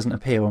running. It doesn't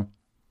appeal.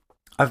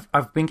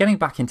 I've been getting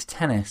back into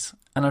tennis,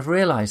 and I've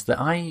realised that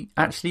I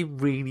actually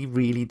really,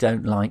 really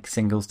don't like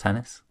singles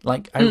tennis.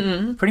 Like,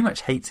 I pretty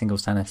much hate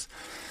singles tennis.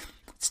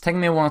 It's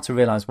taken me a while to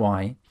realise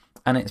why,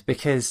 and it's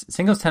because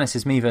singles tennis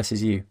is me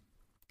versus you.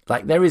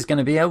 Like, there is going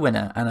to be a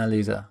winner and a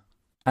loser,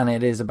 and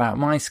it is about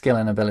my skill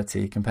and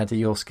ability compared to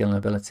your skill and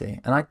ability,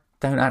 and I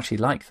don't actually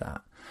like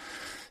that.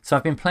 So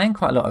I've been playing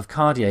quite a lot of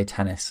cardio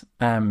tennis,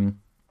 and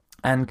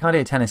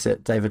cardio tennis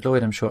at David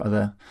Lloyd, I'm sure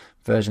other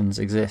versions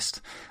exist,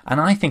 and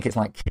I think it's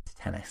like kids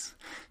tennis.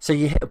 So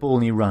you hit a ball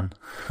and you run,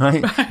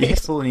 right? You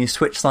hit a ball and you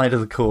switch side of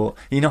the court,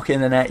 you knock it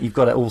in the net, you've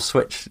got it all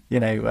switch, you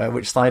know,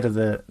 which side of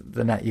the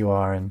net you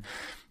are, and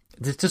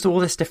there's just all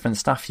this different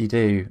stuff you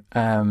do,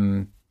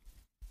 and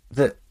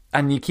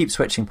you keep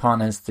switching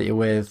partners that you're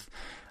with.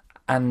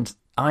 And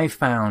I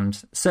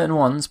found certain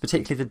ones,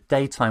 particularly the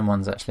daytime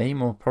ones actually,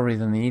 more probably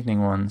than the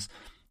evening ones,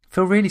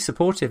 feel really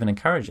supportive and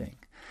encouraging.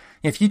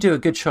 If you do a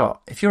good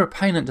shot, if your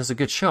opponent does a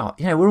good shot,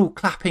 you know, we're all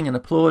clapping and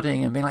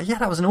applauding and being like, yeah,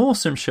 that was an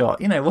awesome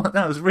shot. You know,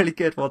 that was really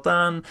good. Well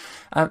done.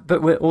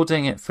 But we're all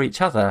doing it for each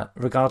other,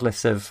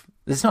 regardless of,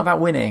 it's not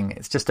about winning.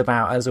 It's just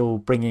about us all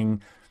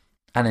bringing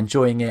and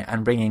enjoying it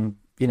and bringing,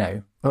 you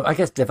know, well, I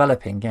guess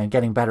developing, you know,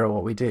 getting better at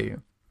what we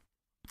do.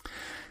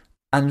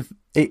 And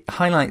it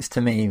highlights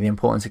to me the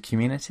importance of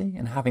community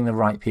and having the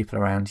right people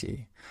around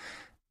you.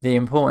 The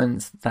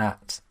importance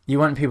that you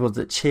want people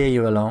that cheer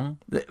you along,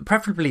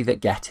 preferably that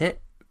get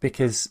it.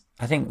 Because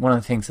I think one of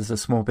the things as a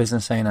small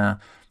business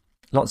owner,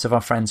 lots of our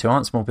friends who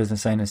aren't small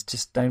business owners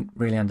just don't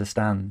really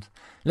understand.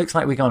 It looks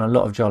like we go on a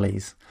lot of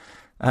jollies.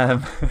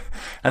 And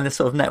the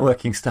sort of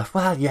networking stuff,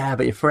 well, yeah,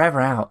 but you're forever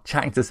out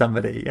chatting to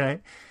somebody, you know.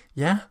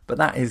 Yeah, but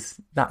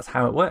that's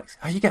how it works.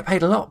 Oh, you get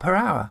paid a lot per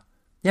hour.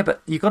 Yeah,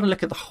 but you've got to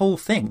look at the whole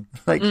thing.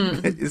 Like,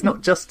 it's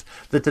not just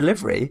the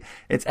delivery,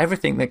 it's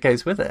everything that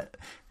goes with it.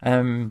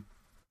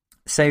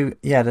 So,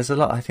 yeah, there's a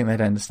lot I think they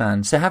don't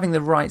understand. So having the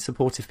right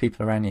supportive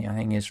people around you, I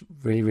think, is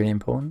really, really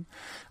important.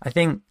 I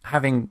think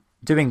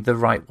doing the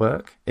right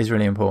work is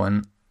really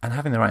important, and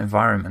having the right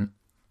environment.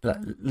 Like,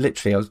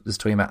 literally, I was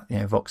talking about, you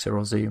know, Voxer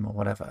or Zoom or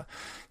whatever.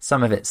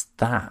 Some of it's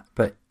that,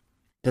 but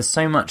there's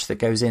so much that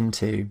goes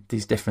into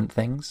these different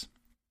things.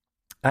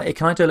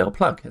 Can I do a little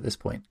plug at this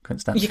point,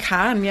 coincidentally? You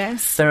can,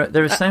 yes.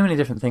 There are so many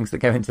different things that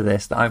go into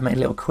this that I've made a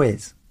little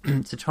quiz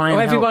to try and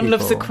help everyone people.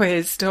 Loves a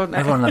quiz, don't they?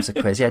 Everyone loves a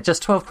quiz. Yeah,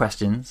 just 12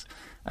 questions,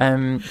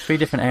 3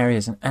 different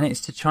areas, and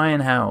it's to try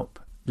and help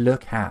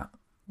look at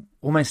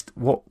almost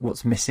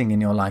what's missing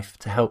in your life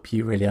to help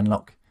you really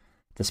unlock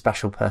the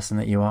special person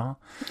that you are.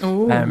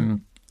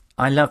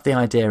 I love the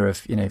idea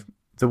of, you know,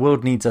 the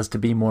world needs us to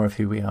be more of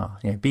who we are.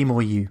 You know, be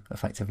more you,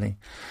 effectively.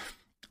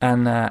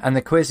 And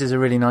the quiz is a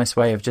really nice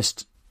way of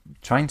just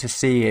trying to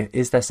see,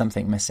 is there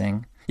something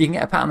missing? You can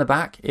get a pat on the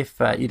back if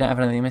you don't have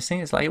anything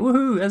missing. It's like,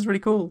 woohoo, that's really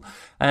cool.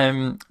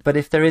 But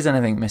if there is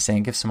anything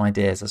missing, give some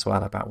ideas as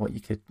well about what you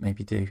could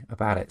maybe do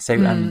about it. So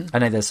I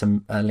know there's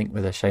some link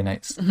with the show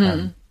notes,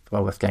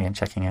 well worth going and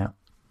checking out.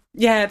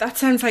 Yeah, that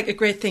sounds like a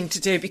great thing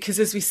to do, because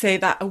as we say,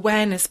 that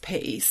awareness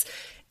piece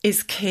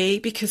is key,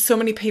 because so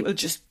many people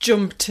just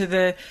jump to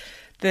the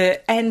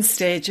end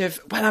stage of,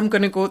 well, I'm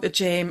going to go to the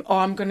gym, or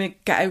I'm going to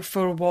get out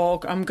for a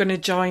walk, I'm going to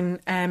join,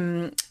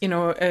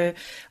 a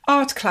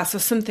art class or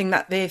something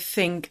that they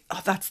think,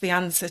 oh, that's the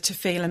answer to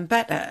feeling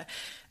better.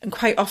 And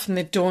quite often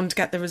they don't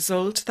get the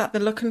result that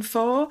they're looking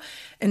for.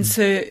 And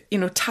so,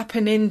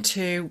 tapping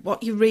into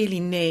what you really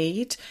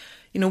need,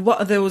 what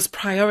are those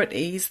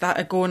priorities that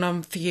are going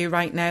on for you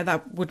right now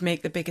that would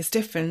make the biggest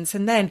difference?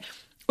 And then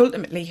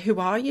ultimately, who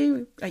are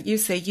you? Like you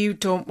say, you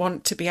don't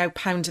want to be out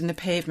pounding the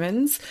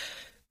pavements,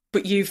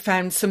 but you've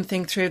found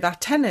something through that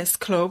tennis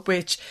club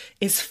which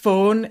is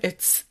fun.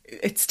 It's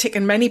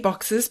ticking many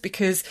boxes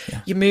because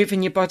you're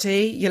moving your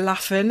body, you're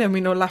laughing, and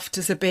we know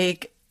laughter's a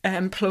big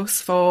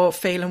plus for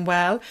feeling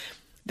well.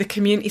 The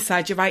community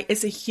side, you're right,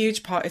 is a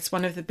huge part. It's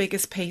one of the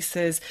biggest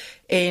pieces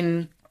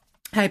in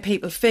how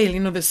people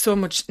feel. There's so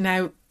much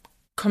now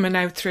coming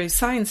out through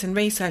science and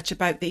research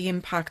about the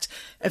impact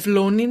of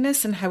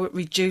loneliness and how it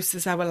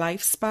reduces our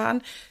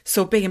lifespan.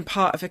 So being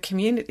part of a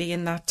community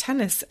in that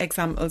tennis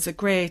example is a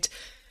great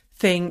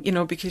thing,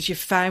 because you've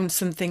found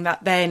something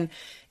that then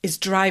is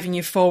driving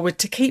you forward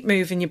to keep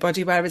moving your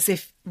body, whereas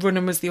if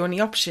running was the only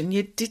option,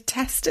 you'd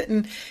detest it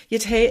and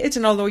you'd hate it.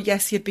 And although,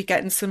 yes, you'd be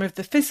getting some of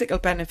the physical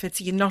benefits,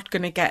 you're not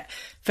going to get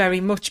very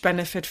much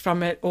benefit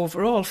from it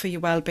overall for your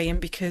well-being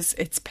because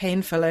it's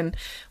painful and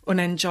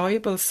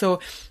unenjoyable. So,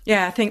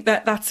 yeah, I think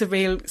that's a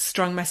real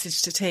strong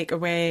message to take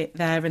away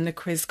there, and the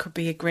quiz could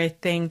be a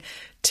great thing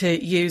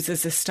to use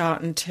as a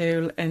starting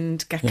tool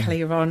and get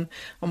clear on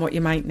what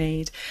you might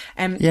need.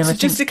 So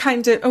just to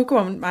kind of... Oh, go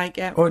on, Mike,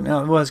 yeah.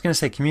 I was going to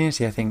say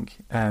community, I think.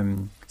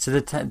 So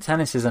the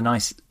tennis is a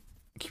nice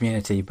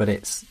community, but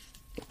it's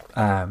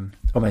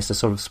almost a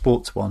sort of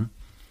sports one.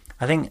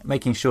 I think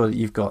making sure that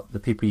you've got the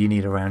people you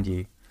need around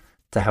you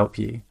to help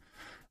you,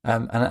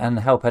 and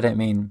help. I don't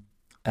mean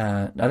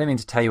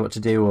to tell you what to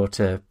do or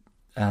to.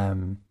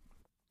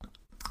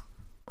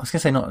 I was going to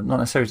say not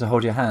necessarily to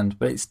hold your hand,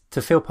 but it's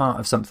to feel part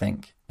of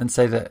something. And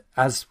so that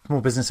as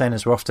small business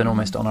owners, we're often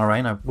almost on our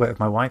own. I work with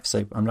my wife,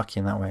 so I'm lucky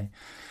in that way.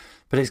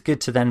 But it's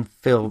good to then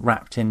feel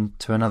wrapped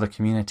into another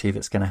community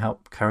that's going to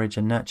help encourage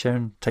and nurture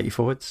and take you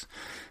forwards.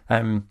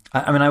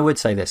 I would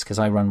say this because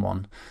I run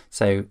one,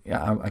 so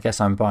I guess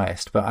I'm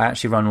biased, but I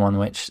actually run one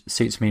which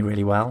suits me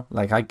really well.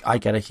 Like I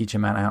get a huge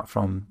amount out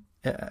from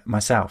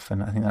myself,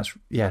 and I think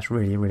it's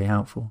really, really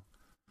helpful.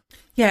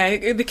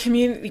 Yeah, the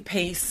community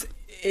piece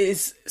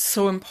is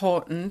so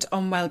important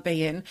on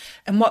well-being,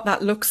 and what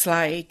that looks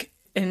like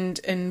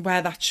and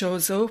where that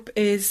shows up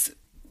is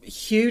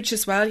huge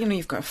as well.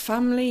 You've got a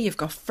family, you've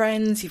got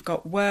friends, you've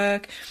got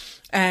work.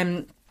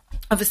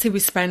 Obviously we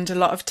spend a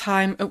lot of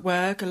time at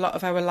work. A lot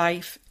of our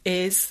life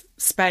is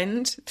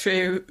spent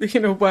through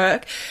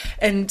work.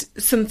 And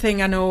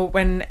something I know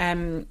when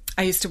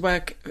I used to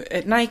work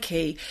at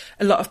Nike,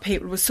 a lot of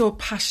people were so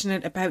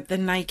passionate about the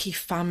Nike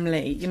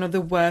family,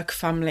 the work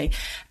family,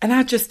 and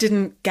I just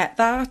didn't get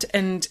that.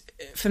 And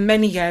for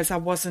many years I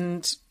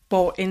wasn't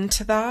bought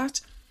into that.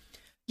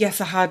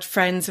 Yes, I had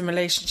friends and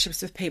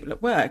relationships with people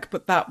at work,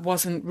 but that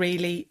wasn't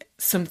really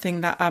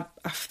something that I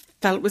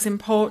felt was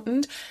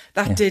important.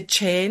 That did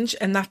change,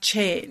 and that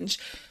change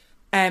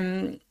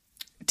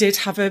did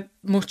have a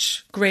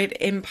much greater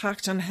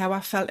impact on how I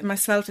felt in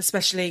myself,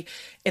 especially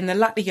in the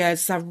latter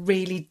years. I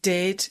really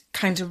did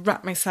kind of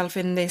wrap myself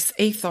in this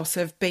ethos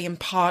of being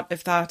part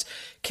of that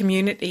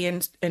community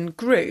and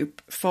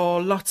group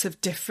for lots of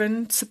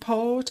different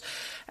support.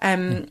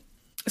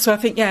 So I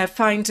think,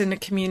 finding a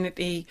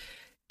community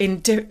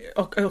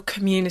or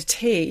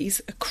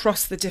communities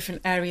across the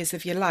different areas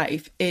of your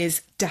life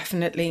is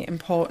definitely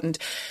important.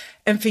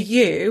 And for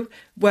you,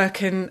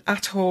 working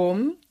at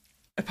home,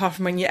 apart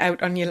from when you're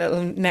out on your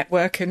little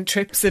network and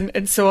trips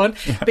and so on,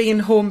 being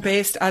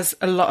home-based, as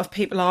a lot of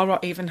people are, or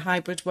even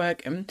hybrid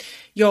working,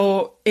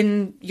 you're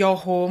in your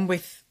home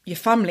with your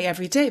family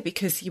every day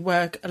because you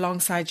work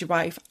alongside your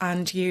wife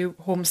and you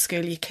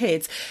homeschool your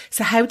kids.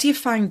 So how do you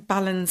find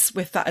balance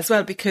with that as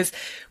well? Because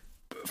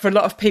for a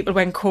lot of people,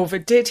 when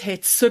COVID did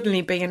hit,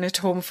 suddenly being at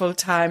home full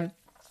time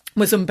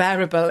was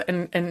unbearable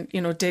and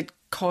did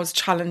cause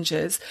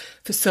challenges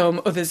for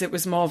some. Others, it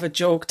was more of a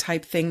joke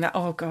type thing that,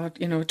 oh God,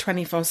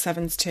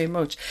 24/7's too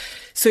much.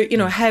 So,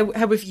 how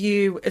have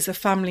you as a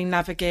family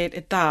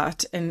navigated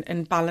that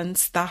and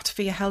balanced that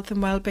for your health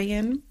and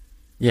well-being?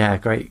 Yeah,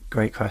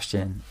 great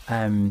question.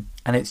 And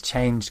it's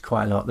changed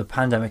quite a lot. The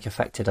pandemic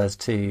affected us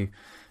too.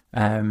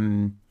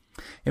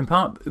 In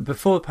part,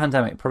 before the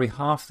pandemic, probably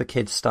half the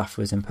kids' stuff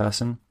was in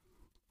person,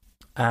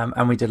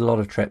 and we did a lot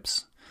of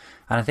trips.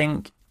 And I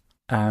think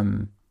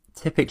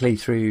typically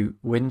through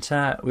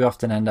winter, we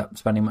often end up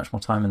spending much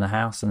more time in the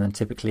house, and then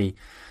typically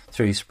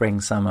through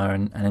spring, summer,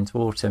 and into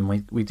autumn,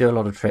 we do a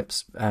lot of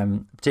trips.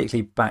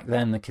 Particularly back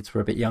then, the kids were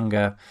a bit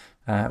younger.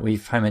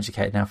 We've home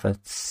educated now for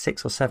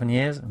 6 or 7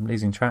 years. I'm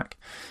losing track.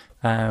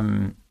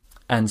 And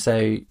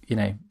so,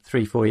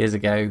 3-4 years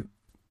ago,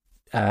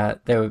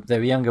 they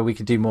were younger. We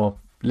could do more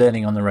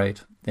learning on the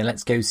road.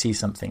 Let's go see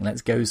something.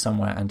 Let's go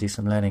somewhere and do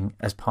some learning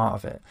as part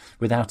of it,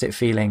 without it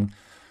feeling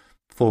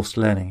forced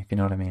learning, if you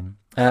know what I mean.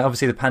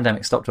 Obviously, the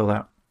pandemic stopped all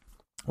that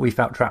we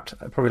felt trapped,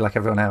 probably like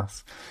everyone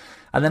else.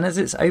 And then as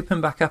it's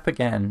opened back up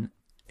again,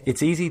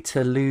 it's easy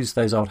to lose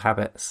those old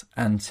habits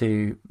and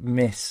to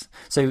miss.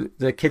 So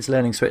the kids'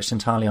 learning switched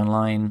entirely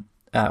online,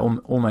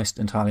 almost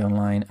entirely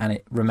online, and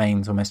it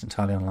remains almost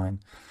entirely online.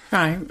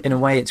 Right. In a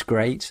way, it's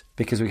great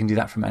because we can do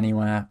that from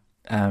anywhere.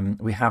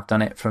 We have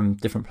done it from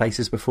different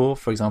places before.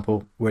 For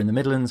example, we're in the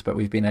Midlands, but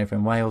we've been over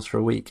in Wales for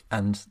a week,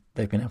 and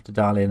they've been able to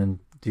dial in and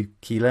do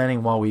key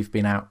learning while we've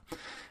been out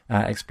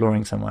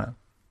exploring somewhere.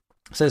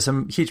 So there's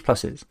some huge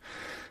pluses.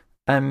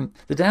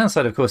 The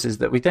downside, of course, is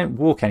that we don't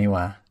walk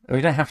anywhere. We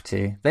don't have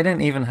to. They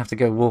don't even have to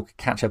go walk,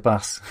 catch a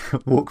bus,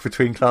 walk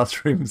between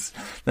classrooms.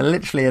 They're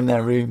literally in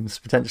their rooms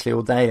potentially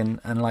all day.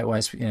 And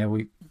likewise,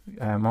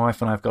 my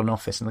wife and I have got an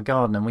office in the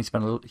garden, and we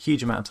spend a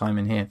huge amount of time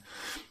in here.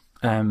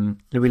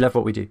 We love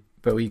what we do,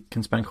 but we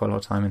can spend quite a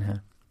lot of time in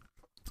here.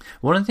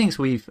 One of the things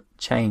we've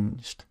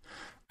changed,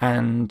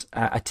 and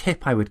a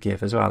tip I would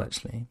give as well,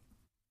 actually,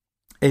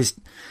 is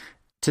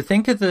to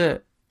think of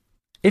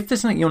if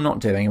there's something you're not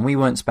doing, and we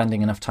weren't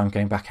spending enough time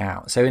going back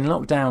out. So in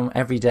lockdown,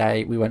 every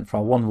day we went for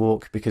our one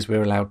walk because we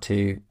were allowed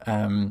to,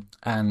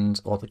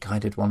 or the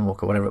guided one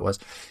walk or whatever it was.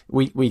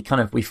 We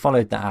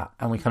followed that,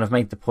 and we kind of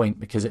made the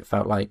point because it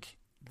felt like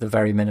the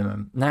very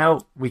minimum.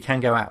 Now we can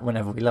go out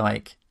whenever we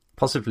like.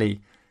 Possibly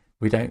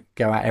we don't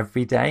go out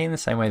every day in the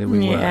same way that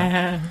we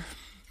were.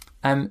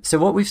 So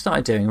what we've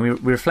started doing, we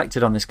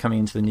reflected on this coming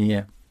into the new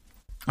year,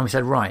 and we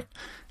said, right,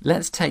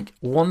 let's take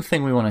one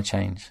thing we want to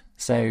change.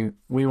 So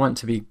we want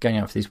to be going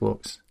out for these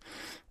walks.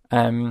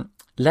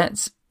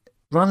 Let's,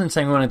 rather than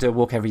saying we want to do a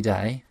walk every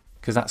day,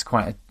 because that's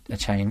quite a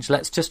change,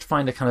 let's just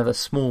find a kind of a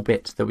small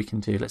bit that we can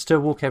do. Let's do a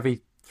walk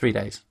every 3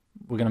 days.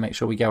 We're going to make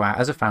sure we go out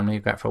as a family,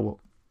 go out for a walk.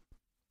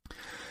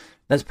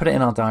 Let's put it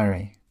in our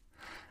diary.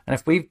 And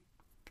if we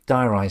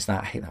diarise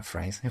that, I hate that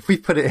phrase. If we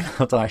put it in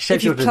our diary,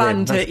 scheduled it in.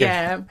 Planned it,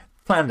 yeah.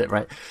 Planned it,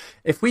 right.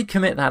 If we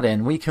commit that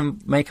in, we can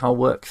make our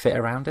work fit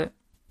around it.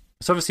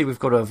 So obviously we've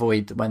got to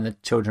avoid when the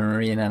children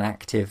are in an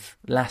active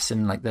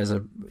lesson, like there's a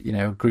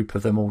group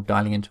of them all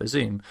dialing into a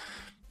Zoom.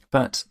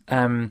 But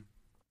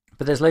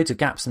there's loads of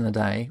gaps in the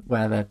day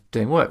where they're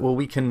doing work. Well,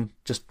 we can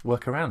just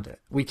work around it.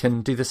 We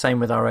can do the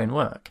same with our own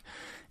work.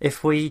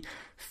 If we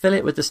fill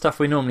it with the stuff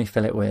we normally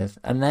fill it with,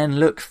 and then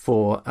look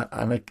for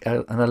an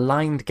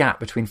aligned gap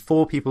between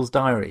 4 people's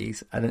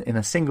diaries in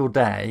a single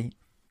day,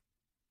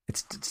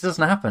 it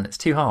doesn't happen. It's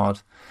too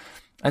hard.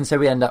 And so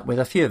we end up with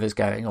a few of us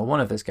going, or one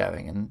of us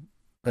going, and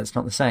that's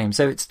not the same.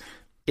 So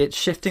it's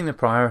shifting the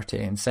priority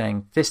and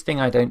saying, this thing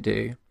I don't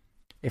do,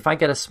 if I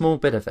get a small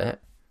bit of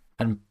it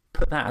and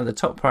put that at the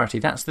top priority,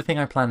 that's the thing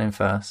I plan in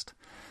first.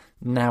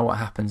 Now what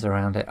happens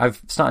around it?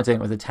 I've started doing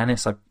it with the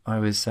tennis. I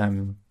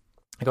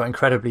got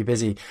incredibly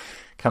busy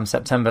come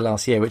September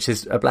last year, which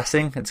is a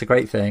blessing. It's a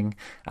great thing.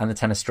 And the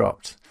tennis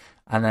dropped.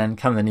 And then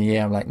come the new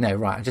year, I'm like, no,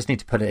 right, I just need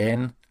to put it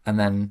in. And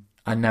then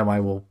I know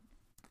I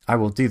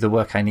will do the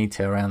work I need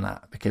to around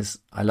that, because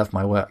I love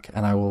my work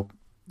and I will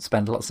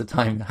spend lots of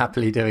time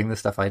happily doing the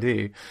stuff I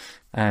do.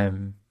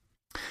 The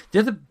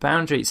other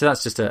boundary, so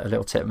that's just a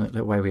little tip, a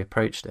little way we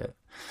approached it.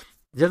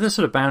 The other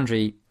sort of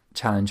boundary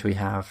challenge we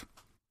have,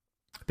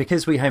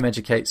 because we home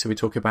educate, so we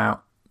talk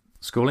about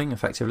schooling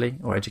effectively,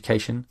 or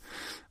education,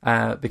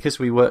 because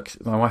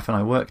my wife and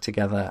I work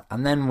together,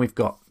 and then we've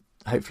got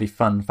hopefully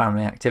fun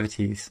family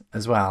activities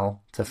as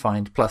well to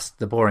find, plus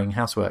the boring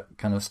housework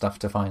kind of stuff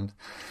to find.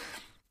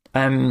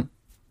 And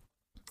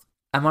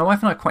my wife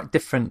and I are quite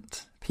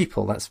different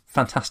people. That's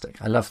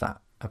fantastic. I love that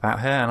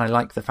about her, and I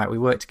like the fact we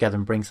work together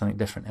and bring something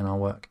different in our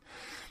work.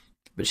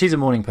 But she's a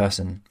morning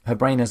person. Her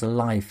brain is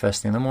alive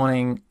first thing in the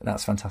morning.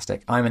 That's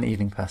fantastic. I'm an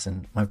evening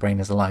person. My brain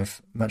is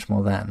alive much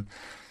more then.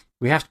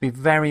 We have to be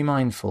very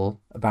mindful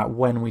about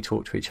when we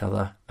talk to each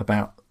other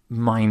about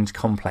mind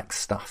complex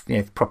stuff,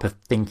 proper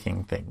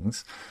thinking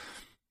things.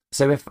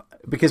 So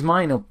because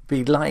mine will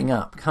be lighting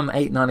up come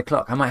 8-9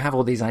 o'clock, I might have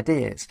all these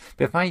ideas,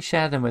 but if I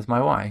share them with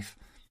my wife,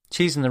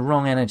 she's in the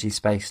wrong energy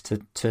space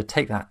to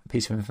take that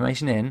piece of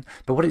information in.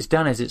 But what it's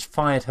done is it's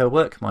fired her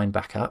work mind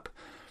back up.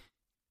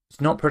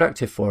 It's not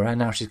productive for her.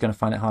 Now she's going to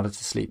find it harder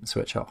to sleep and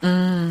switch off.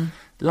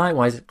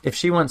 Likewise, if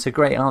she wants a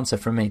great answer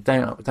from me,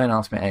 don't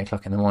ask me at 8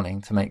 o'clock in the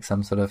morning to make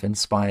some sort of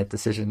inspired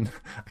decision.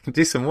 I can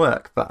do some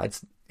work,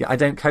 but I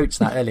don't coach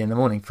that early in the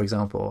morning, for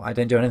example. I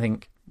don't do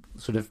anything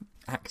sort of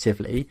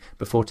actively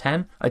before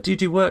 10. I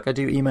do work, I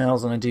do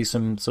emails, and I do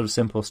some sort of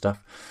simple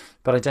stuff,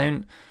 but I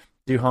don't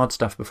do hard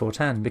stuff before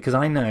 10, because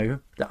I know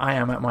that I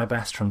am at my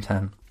best from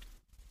 10.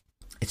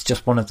 It's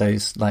just one of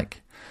those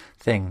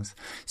things.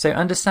 So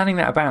understanding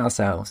that about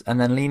ourselves, and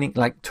then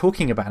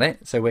talking about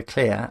it so we're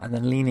clear, and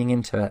then leaning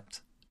into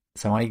it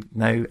so I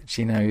know,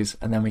 she knows,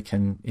 and then we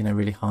can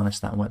really harness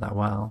that and work that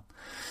well.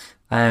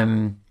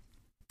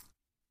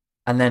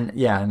 And then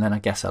I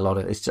guess a lot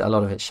of it's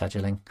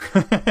scheduling.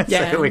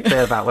 So we're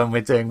clear about when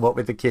we're doing what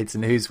with the kids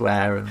and who's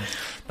where, and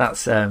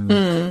that's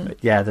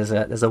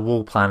there's a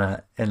wall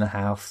planner in the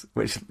house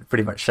which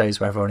pretty much shows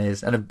where everyone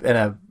is, and in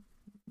a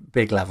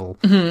big level.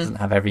 Doesn't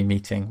have every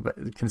meeting,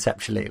 but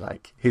conceptually,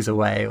 who's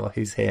away or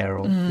who's here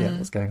or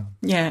what's going on.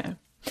 Yeah,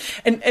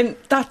 and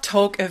that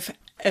talk of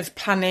of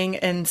planning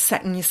and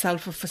setting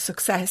yourself up for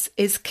success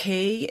is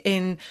key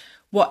in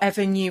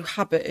whatever new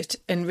habit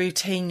and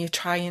routine you're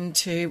trying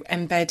to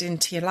embed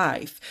into your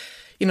life.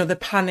 You know, the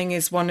planning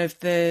is one of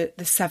the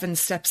 7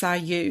 steps I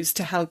use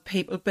to help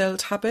people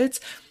build habits.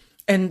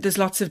 And there's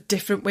lots of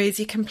different ways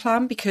you can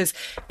plan because,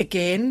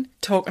 again,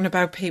 talking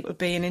about people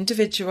being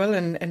individual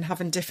and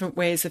having different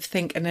ways of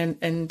thinking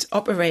and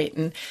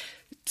operating,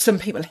 some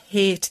people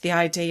hate the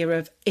idea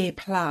of a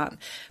plan,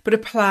 but a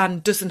plan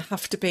doesn't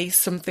have to be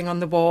something on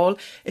the wall.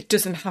 It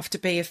doesn't have to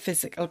be a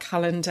physical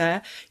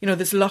calendar. You know,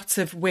 there's lots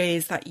of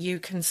ways that you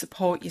can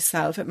support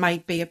yourself. It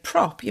might be a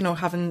prop, you know,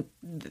 having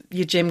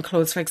your gym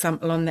clothes, for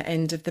example, on the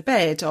end of the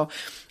bed, or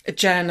a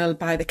journal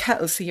by the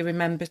kettle so you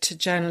remember to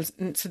journal.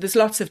 And so there's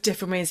lots of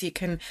different ways you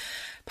can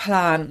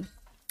plan.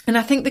 And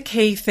I think the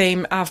key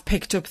theme I've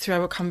picked up through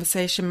our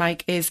conversation,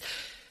 Mike, is,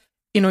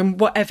 you know, in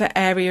whatever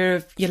area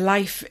of your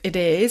life it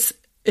is,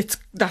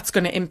 that's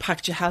going to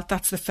impact your health.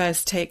 That's the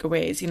first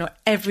takeaways. You know,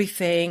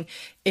 everything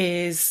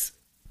is,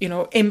 you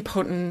know,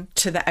 inputting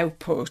to the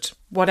output,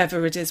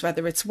 whatever it is,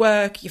 whether it's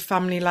work, your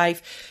family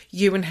life,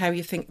 you and how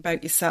you think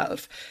about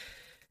yourself.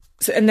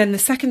 So, and then the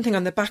second thing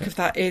on the back of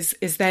that is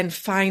then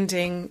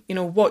finding, you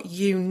know, what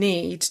you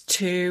need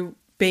to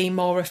be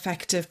more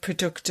effective,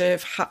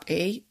 productive,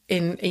 happy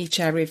in each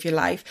area of your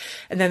life.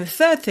 And then the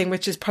third thing,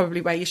 which is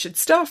probably where you should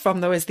start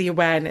from though, is the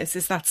awareness,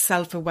 is that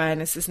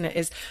self-awareness, isn't it?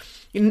 Is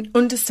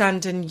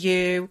understanding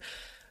you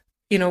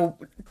know,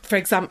 for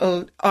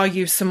example, are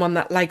you someone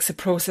that likes a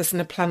process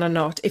and a plan or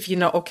not? If you're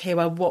not, okay,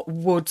 well, what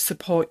would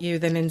support you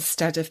then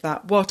instead of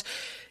that? What,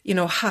 you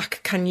know,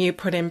 hack can you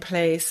put in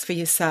place for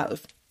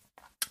yourself?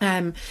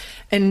 And,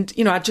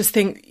 you know, I just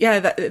think, yeah,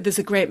 that there's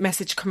a great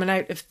message coming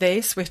out of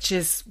this, which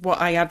is what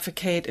I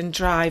advocate and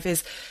drive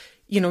is,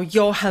 you know,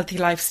 your healthy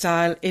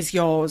lifestyle is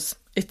yours.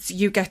 It's,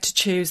 you get to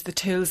choose the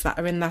tools that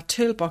are in that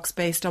toolbox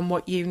based on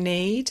what you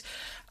need.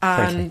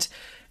 And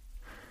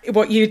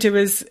what you do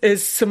is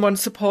someone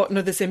supporting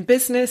others in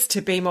business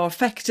to be more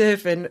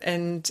effective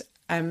and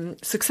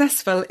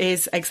successful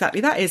is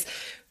exactly that, is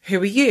who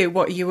are you?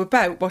 What are you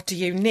about? What do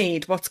you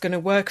need? What's going to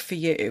work for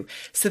you?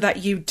 So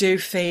that you do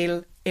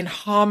feel in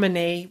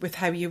harmony with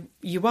how you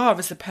are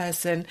as a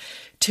person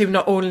to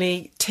not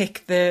only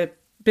tick the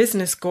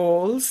business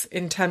goals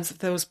in terms of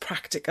those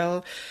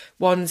practical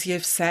ones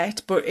you've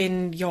set, but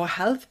in your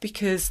health,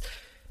 because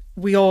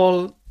we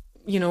all,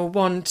 you know,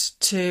 want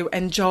to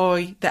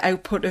enjoy the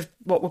output of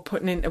what we're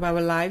putting into our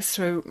lives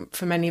through,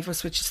 for many of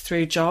us, which is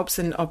through jobs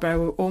and or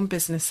our own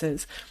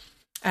businesses.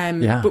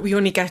 But we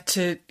only get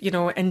to, you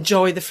know,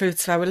 enjoy the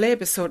fruits of our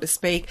labour, so to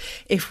speak,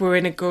 if we're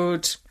in a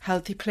good,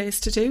 healthy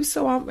place to do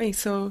so, aren't we?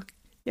 So,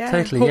 yeah,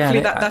 totally, hopefully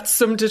that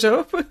summed it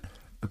up.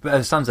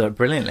 It sums it up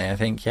brilliantly, I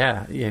think,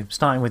 yeah.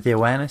 Starting with the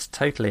awareness,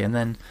 totally, and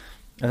then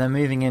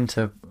moving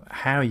into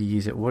how you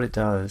use it, what it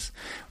does.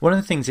 One of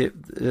the things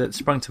that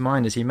sprung to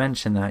mind as you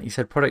mentioned that, you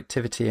said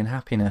productivity and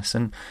happiness,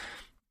 and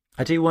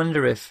I do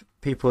wonder if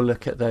people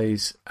look at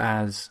those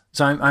as...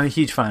 So I'm a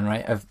huge fan,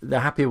 right, of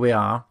the happier we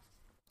are,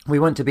 we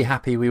want to be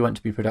happy, we want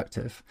to be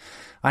productive.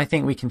 I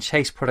think we can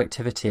chase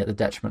productivity at the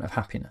detriment of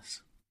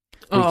happiness.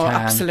 We can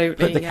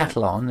absolutely, put the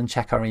kettle on and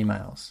check our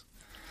emails,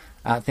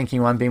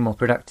 thinking, well, I'm being more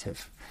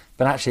productive.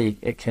 But actually,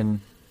 it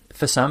can...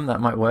 For some, that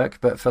might work,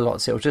 but for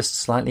lots, it'll just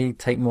slightly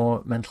take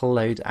more mental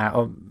load out,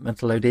 or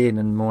mental load in,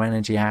 and more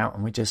energy out,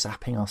 and we're just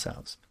zapping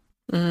ourselves.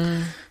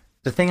 The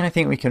thing I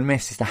think we can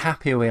miss is the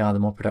happier we are, the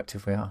more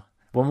productive we are.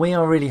 When we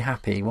are really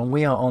happy, when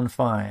we are on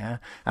fire,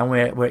 and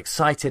we're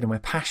excited and we're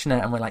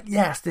passionate, and we're like,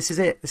 yes, this is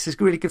it, this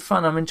is really good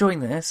fun, I'm enjoying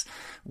this,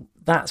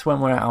 that's when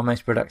we're at our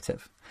most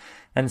productive.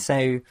 And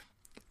so,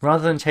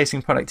 rather than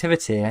chasing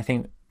productivity, I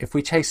think if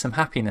we chase some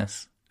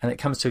happiness, and it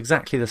comes to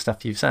exactly the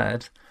stuff you've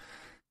said,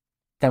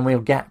 then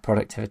we'll get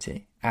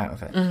productivity out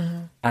of it.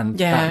 And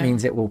that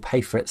means it will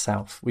pay for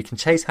itself. We can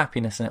chase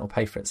happiness and it will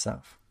pay for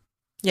itself.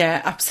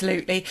 Yeah,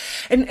 absolutely.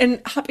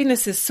 And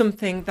happiness is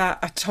something that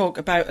I talk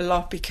about a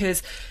lot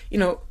because, you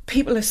know,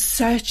 people are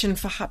searching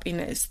for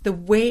happiness. They're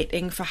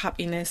waiting for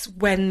happiness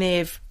when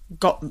they've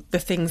got the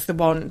things they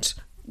want,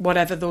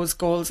 whatever those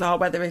goals are,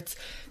 whether it's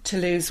to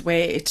lose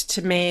weight,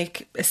 to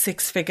make a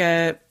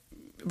 6-figure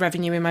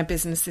revenue in my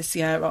business this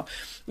year, or,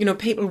 you know,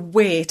 people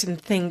wait and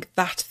think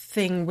that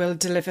thing will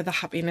deliver the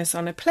happiness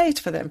on a plate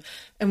for them.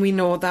 And we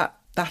know that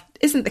that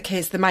isn't the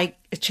case. They might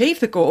achieve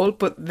the goal,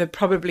 but they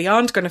probably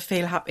aren't going to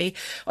feel happy,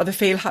 or they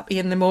feel happy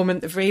in the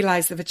moment they've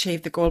realised they've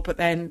achieved the goal, but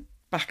then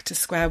back to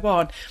square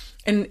one.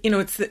 And, you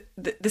know, it's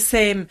the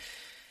same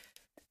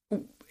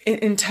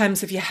in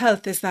terms of your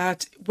health, is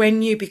that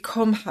when you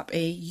become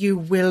happy, you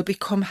will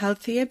become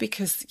healthier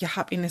because your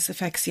happiness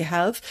affects your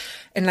health.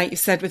 And like you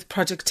said, with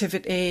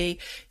productivity,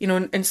 you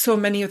know, and so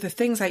many other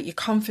things, like your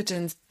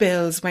confidence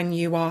builds when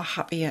you are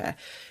happier.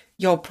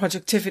 Your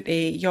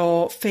productivity,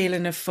 your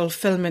feeling of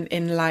fulfillment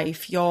in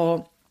life,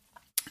 your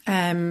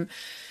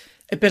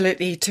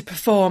ability to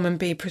perform and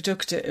be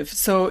productive.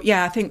 So,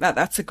 yeah, I think that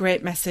that's a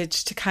great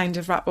message to kind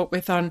of wrap up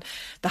with on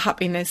the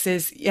happiness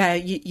is, yeah,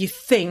 you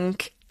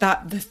think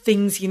that the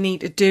things you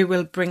need to do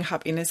will bring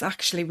happiness.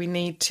 Actually, we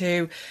need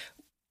to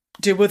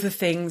do other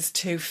things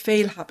to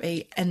feel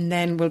happy, and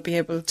then we'll be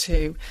able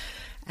to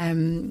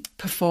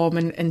perform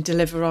and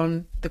deliver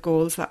on the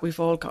goals that we've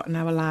all got in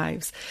our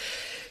lives.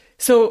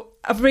 So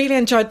I've really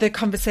enjoyed the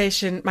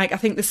conversation, Mike. I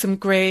think there's some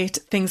great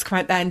things come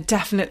out there, and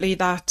definitely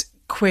that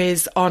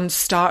quiz on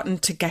starting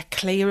to get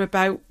clear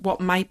about what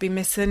might be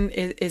missing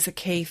is a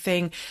key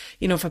thing,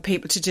 for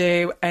people to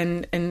do.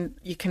 And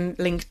you can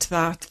link to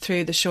that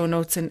through the show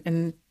notes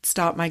and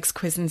start Mike's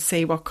quiz and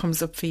see what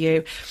comes up for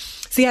you.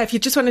 So yeah, if you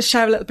just want to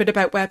share a little bit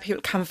about where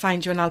people can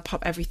find you, and I'll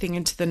pop everything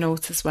into the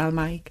notes as well,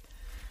 Mike.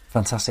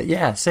 Fantastic.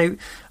 Yeah. So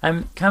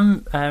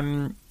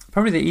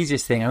probably the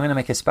easiest thing, I'm going to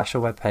make a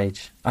special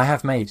webpage. I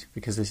have made,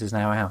 because this is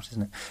now out,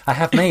 isn't it? I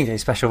have made a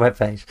special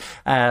webpage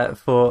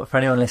for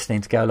anyone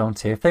listening to go along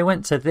to. If they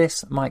went to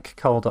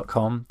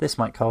thismikecole.com, this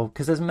Mike Cole,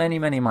 because there's many,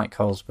 many Mike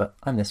Coles, but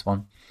I'm this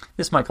one,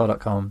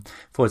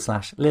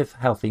 thismikecole.com/live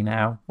healthy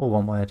now, all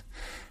one word.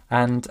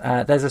 And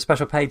there's a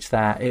special page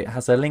there. It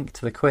has a link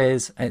to the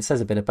quiz. It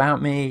says a bit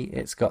about me.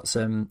 It's got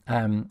some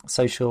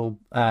social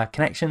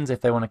connections.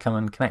 If they want to come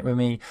and connect with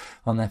me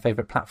on their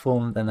favourite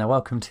platform, then they're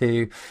welcome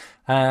to.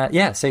 So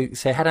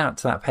head out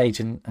to that page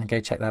and go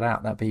check that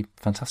out. That'd be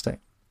fantastic.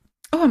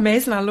 Oh,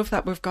 amazing. I love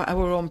that we've got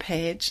our own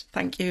page.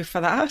 Thank you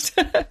for that.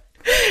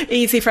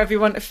 Easy for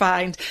everyone to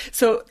find.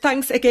 So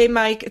thanks again,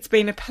 Mike. It's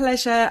been a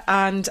pleasure,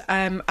 and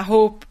I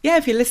hope,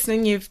 if you're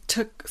listening, you've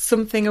took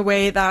something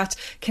away that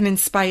can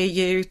inspire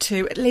you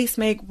to at least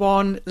make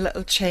one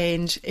little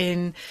change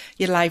in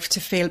your life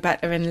to feel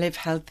better and live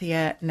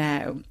healthier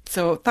now.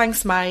 So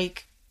thanks,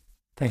 Mike.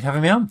 Thanks for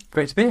having me on.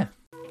 Great to be here.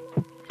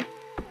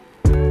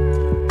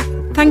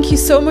 Thank you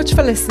so much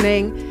for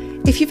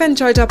listening. If you've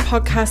enjoyed our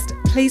podcast,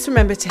 please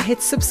remember to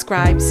hit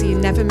subscribe so you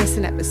never miss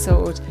an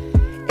episode.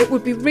 It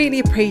would be really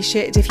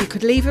appreciated if you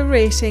could leave a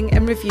rating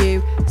and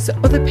review so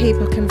other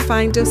people can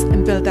find us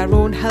and build their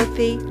own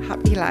healthy,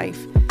 happy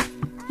life.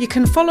 You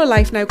can follow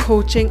Life Now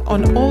Coaching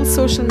on all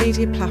social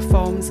media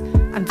platforms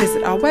and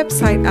visit our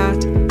website at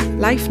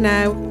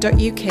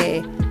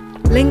lifenow.uk.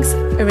 Links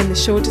are in the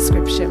show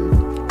description.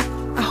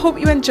 I hope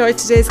you enjoyed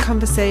today's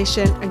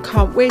conversation and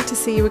can't wait to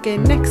see you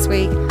again next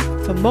week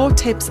for more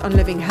tips on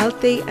living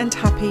healthy and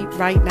happy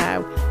right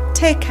now.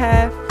 Take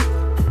care.